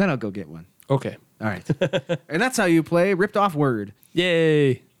 Then I'll go get one. Okay. All right. And that's how you play Ripped Off Word.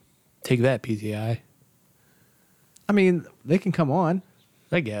 Yay. Take that, PTI. I mean, they can come on.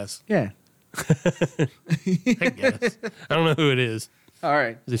 I guess. Yeah. I guess. I don't know who it is. All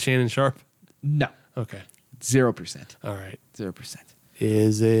right. Is it Shannon Sharp? No. Okay. 0%. All right. 0%.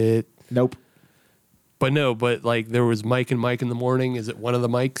 Is it? Nope. But no, but like there was Mike and Mike in the morning. Is it one of the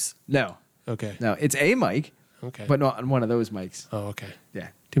mics? No. Okay. No. It's a mic, Okay. but not on one of those mics. Oh, okay. Yeah.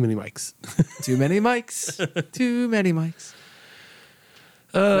 Too many mics. Too many mics. Too many mics.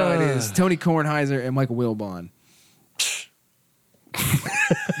 No, it is Tony Kornheiser and Michael Wilbon.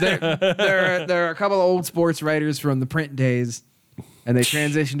 There are a couple of old sports writers from the print days, and they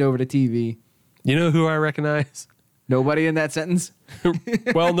transitioned over to TV. You know who I recognize? Nobody in that sentence?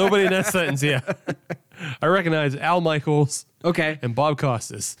 Well, nobody in that sentence, yeah. I recognize Al Michaels Okay. and Bob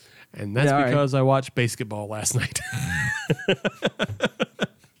Costas. And that's Yeah, all right. because I watched basketball last night.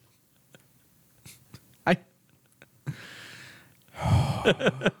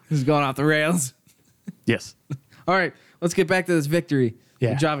 This is going off the rails. Yes. All right, let's get back to this victory.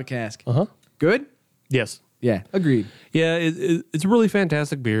 Yeah. The Java Cask. Uh-huh. Good? Yes. Yeah, agreed. Yeah, it's a really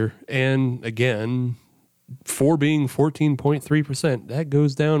fantastic beer. And again, for being 14.3%, that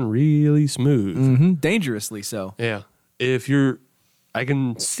goes down really smooth. Mm-hmm. Dangerously so. Yeah. I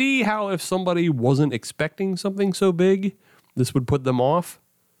can see how if somebody wasn't expecting something so big, this would put them off.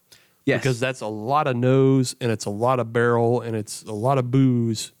 Yes. Because that's a lot of nose and it's a lot of barrel and it's a lot of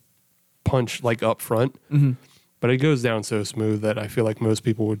booze punch like up front. Mm-hmm. But it goes down so smooth that I feel like most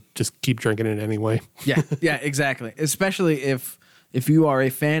people would just keep drinking it anyway. Yeah, yeah, exactly. Especially if you are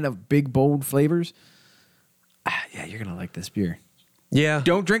a fan of big, bold flavors. Yeah, you're gonna like this beer. Yeah.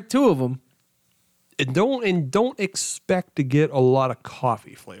 Don't drink 2 of them. And don't expect to get a lot of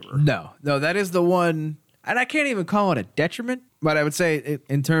coffee flavor. No, that is the one, and I can't even call it a detriment, but I would say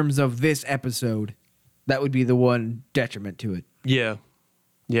in terms of this episode, that would be the one detriment to it. Yeah.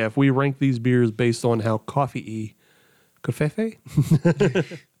 Yeah, if we rank these beers based on how coffee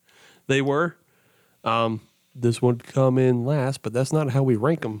they were, this would come in last, but that's not how we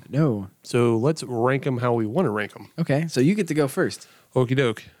rank them. No. So let's rank them how we want to rank them. Okay, so you get to go first. Okie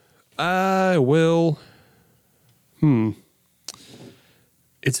doke. I will.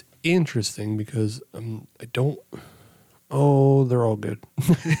 It's interesting because I don't. Oh, they're all good.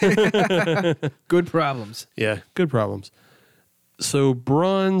 Good problems. Yeah, good problems. So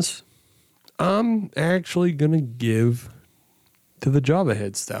bronze, I'm actually gonna give to the Java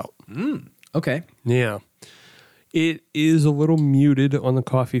Head Stout. Okay. Yeah, it is a little muted on the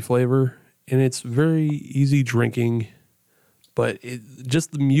coffee flavor, and it's very easy drinking. But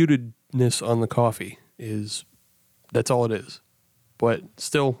just the mutedness on the coffee that's all it is. But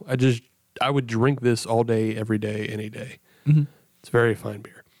still, I would drink this all day, every day, any day. Mm-hmm. It's a very fine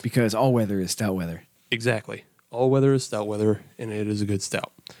beer. Because all weather is stout weather. Exactly. All weather is stout weather, and it is a good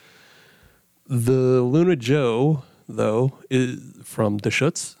stout. The Luna Joe, though, is from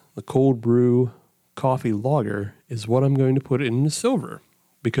Deschutes. The cold brew coffee lager is what I'm going to put in the silver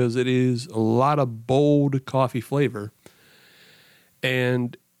because it is a lot of bold coffee flavor.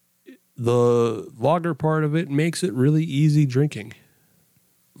 And the lager part of it makes it really easy drinking.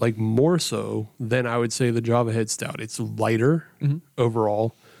 like more so than I would say the Java Head Stout. It's lighter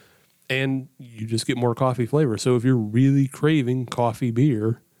overall, and you just get more coffee flavor. So if you're really craving coffee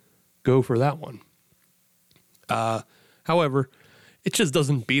beer, go for that one. However, it just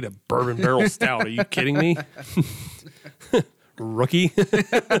doesn't beat a bourbon barrel stout. Are you kidding me? Rookie?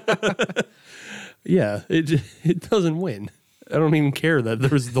 Yeah, it doesn't win. I don't even care that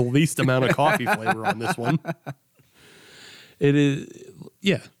there's the least amount of coffee flavor on this one. It is,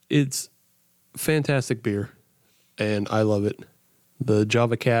 yeah, it's fantastic beer, and I love it. The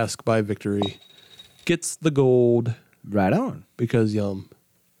Java Cask by Victory gets the gold Right on. because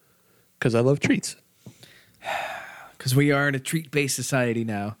I love treats. Because we are in a treat-based society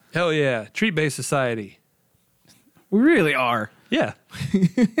now. Hell yeah, treat-based society. We really are. Yeah.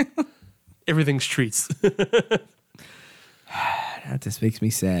 Everything's treats. That just makes me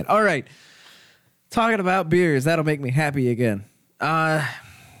sad. All right. Talking about beers, that'll make me happy again.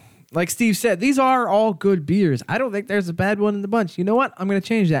 Like Steve said, these are all good beers. I don't think there's a bad one in the bunch. You know what? I'm going to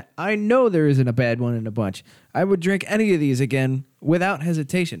change that. I know there isn't a bad one in the bunch. I would drink any of these again without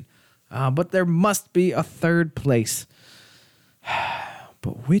hesitation. But there must be a third place.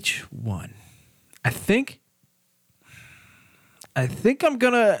 But which one? I think I'm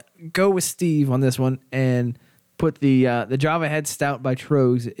going to go with Steve on this one and put the Java Head Stout by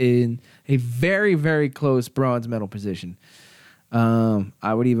Trogs in a very, very close bronze medal position.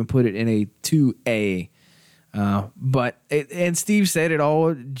 I would even put it in a 2A. And Steve said it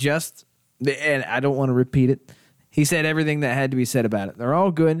all just, and I don't want to repeat it. He said everything that had to be said about it. They're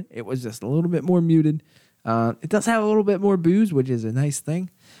all good. It was just a little bit more muted. It does have a little bit more booze, which is a nice thing.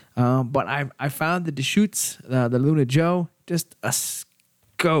 But I found the Deschutes, the Luna Joe, just a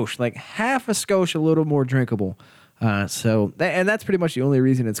skosh, like half a skosh, a little more drinkable. And that's pretty much the only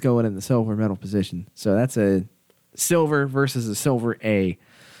reason it's going in the silver medal position. So that's a silver versus a silver A.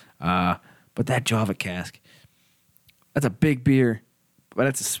 But that Java Cask, that's a big beer, but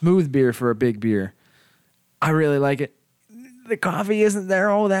it's a smooth beer for a big beer. I really like it. The coffee isn't there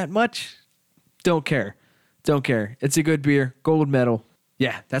all that much. Don't care. It's a good beer. Gold medal.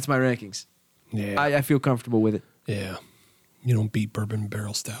 Yeah, that's my rankings. Yeah. I feel comfortable with it. Yeah. You don't beat bourbon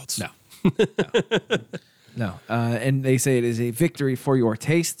barrel stouts. No. No. And they say it is a victory for your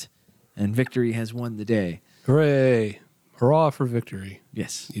taste, and victory has won the day. Hooray. Hurrah for victory.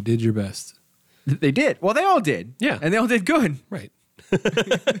 Yes. You did your best. They did. Well, they all did. Yeah. And they all did good. Right.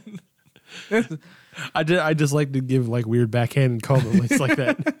 I just like to give like weird backhanded compliments like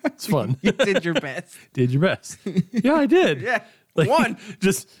that. It's fun. You did your best. Did your best. Yeah, I did. Yeah. Like, One.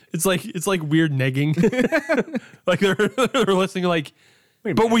 Just it's like weird negging. Like they're listening like,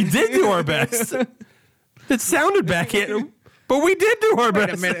 but we did do our best. It sounded backhand, but we did do our Wait a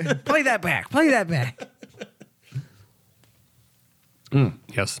best. minute. Play that back.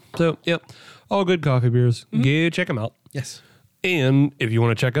 Yes. So, yep. All good coffee beers. Go check them out. Yes. And if you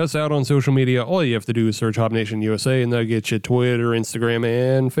want to check us out on social media, all you have to do is search Hop Nation USA, and that'll get you Twitter, Instagram,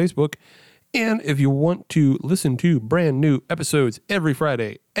 and Facebook. And if you want to listen to brand new episodes every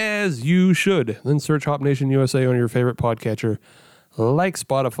Friday, as you should, then search Hop Nation USA on your favorite podcatcher, like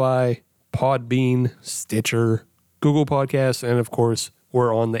Spotify, Podbean, Stitcher, Google Podcasts, and of course,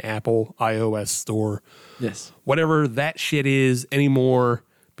 we're on the Apple iOS store. Yes. Whatever that shit is anymore,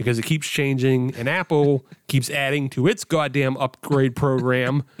 because it keeps changing and Apple keeps adding to its goddamn upgrade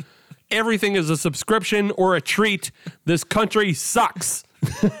program. Everything is a subscription or a treat. This country sucks.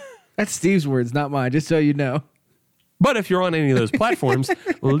 That's Steve's words, not mine, just so you know. But if you're on any of those platforms,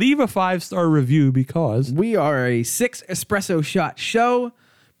 leave a 5-star review because We are a 6 espresso shot show,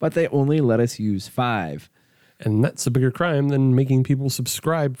 but they only let us use 5. and that's a bigger crime than making people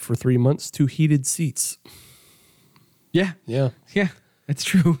subscribe for 3 months to heated seats. Yeah. Yeah. Yeah. That's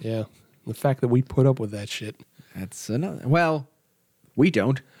true. Yeah. The fact that we put up with that shit. That's another. Well, we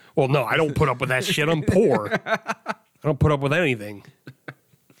don't. Well, no, I don't put up with that shit. I'm poor. I don't put up with anything.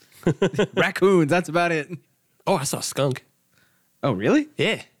 Raccoons, that's about it. Oh, I saw a skunk. Oh, really?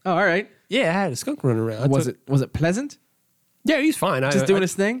 Yeah. Oh, all right. Yeah, I had a skunk running around. Was it pleasant? Yeah, he's fine. Just doing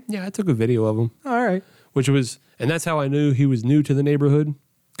his thing? Yeah, I took a video of him, All right. and that's how I knew he was new to the neighborhood.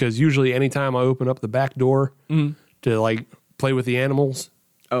 Because usually anytime I open up the back door to like play with the animals,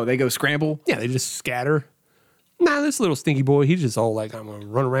 Oh, they go scramble? yeah, they just scatter. Nah, this little stinky boy, he's just all like, I'm going to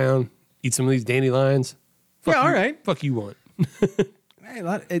run around, eat some of these dandelions. Fuck Yeah, all you- right. Fuck you want. Hey,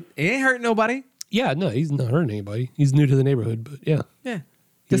 it ain't hurting nobody. Yeah, no, he's not hurting anybody. He's new to the neighborhood, but yeah. Yeah.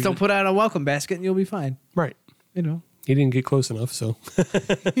 Just don't put out a welcome basket and you'll be fine. Right. You know. He didn't get close enough, so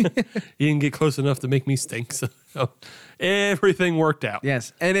he didn't get close enough to make me stink. So everything worked out.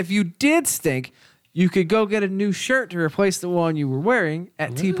 Yes. And if you did stink, you could go get a new shirt to replace the one you were wearing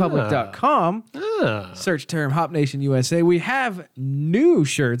at tpublic.com. Search term Hop Nation USA. We have new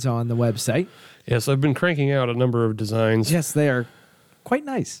shirts on the website. Yes, I've been cranking out a number of designs. Yes, they are quite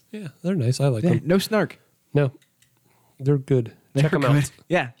nice. Yeah, they're nice. I like Yeah, them. no snark. No, they're good. Check them out.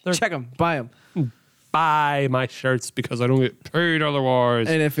 Yeah, check them. Buy them. Buy my shirts because I don't get paid otherwise.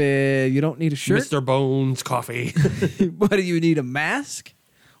 And if you don't need a shirt, Mr. Bones Coffee. what do you need? A mask?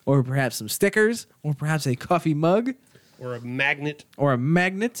 Or perhaps some stickers? Or perhaps a coffee mug? or a magnet. Or a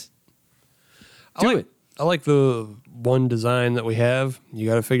magnet? I like the one design that we have. You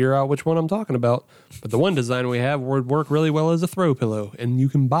got to figure out which one I'm talking about. But the one design we have would work really well as a throw pillow. And you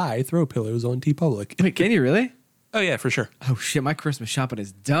can buy throw pillows on TeePublic. Wait, can you really? Oh, yeah, for sure. Oh, shit. My Christmas shopping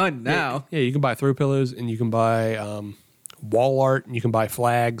is done now. Yeah, you can buy throw pillows and you can buy wall art and you can buy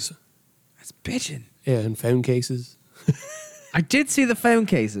flags. That's bitching. Yeah, and phone cases. I did see the phone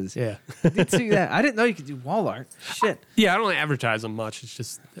cases. Yeah. I did see that. I didn't know you could do wall art. Shit. Yeah, I don't advertise them much. It's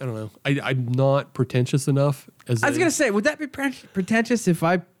just, I don't know. I'm not pretentious enough. I was going to say, would that be pretentious if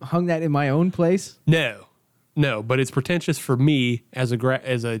I hung that in my own place? No, but it's pretentious for me as a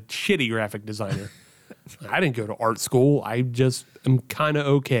shitty graphic designer. I didn't go to art school. I just am kind of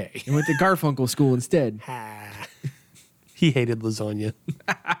okay. You went to Garfunkel school instead. He hated lasagna.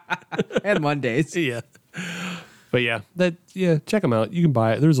 And Mondays. Yeah. But check them out. You can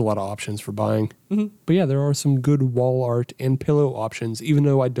buy it. There's a lot of options for buying. Mm-hmm. But yeah, there are some good wall art and pillow options, even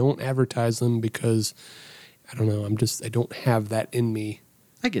though I don't advertise them because, I don't know, I don't have that in me.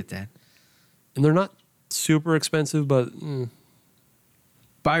 I get that. And they're not super expensive, but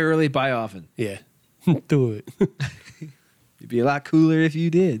Buy early, buy often. yeah, do it. It'd be a lot cooler if you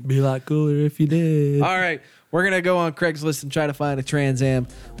did. Be a lot cooler if you did. All right. We're going to go on Craigslist and try to find a Trans Am.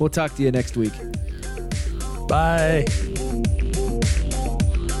 We'll talk to you next week. Bye.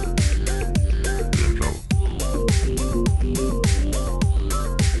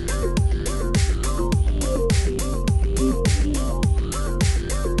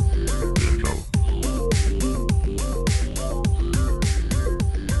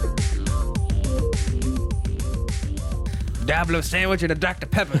 Diablo sandwich and a Dr.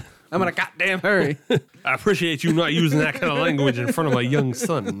 Pepper. I'm in a goddamn hurry. I appreciate you not using that kind of language in front of my young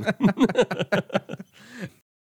son.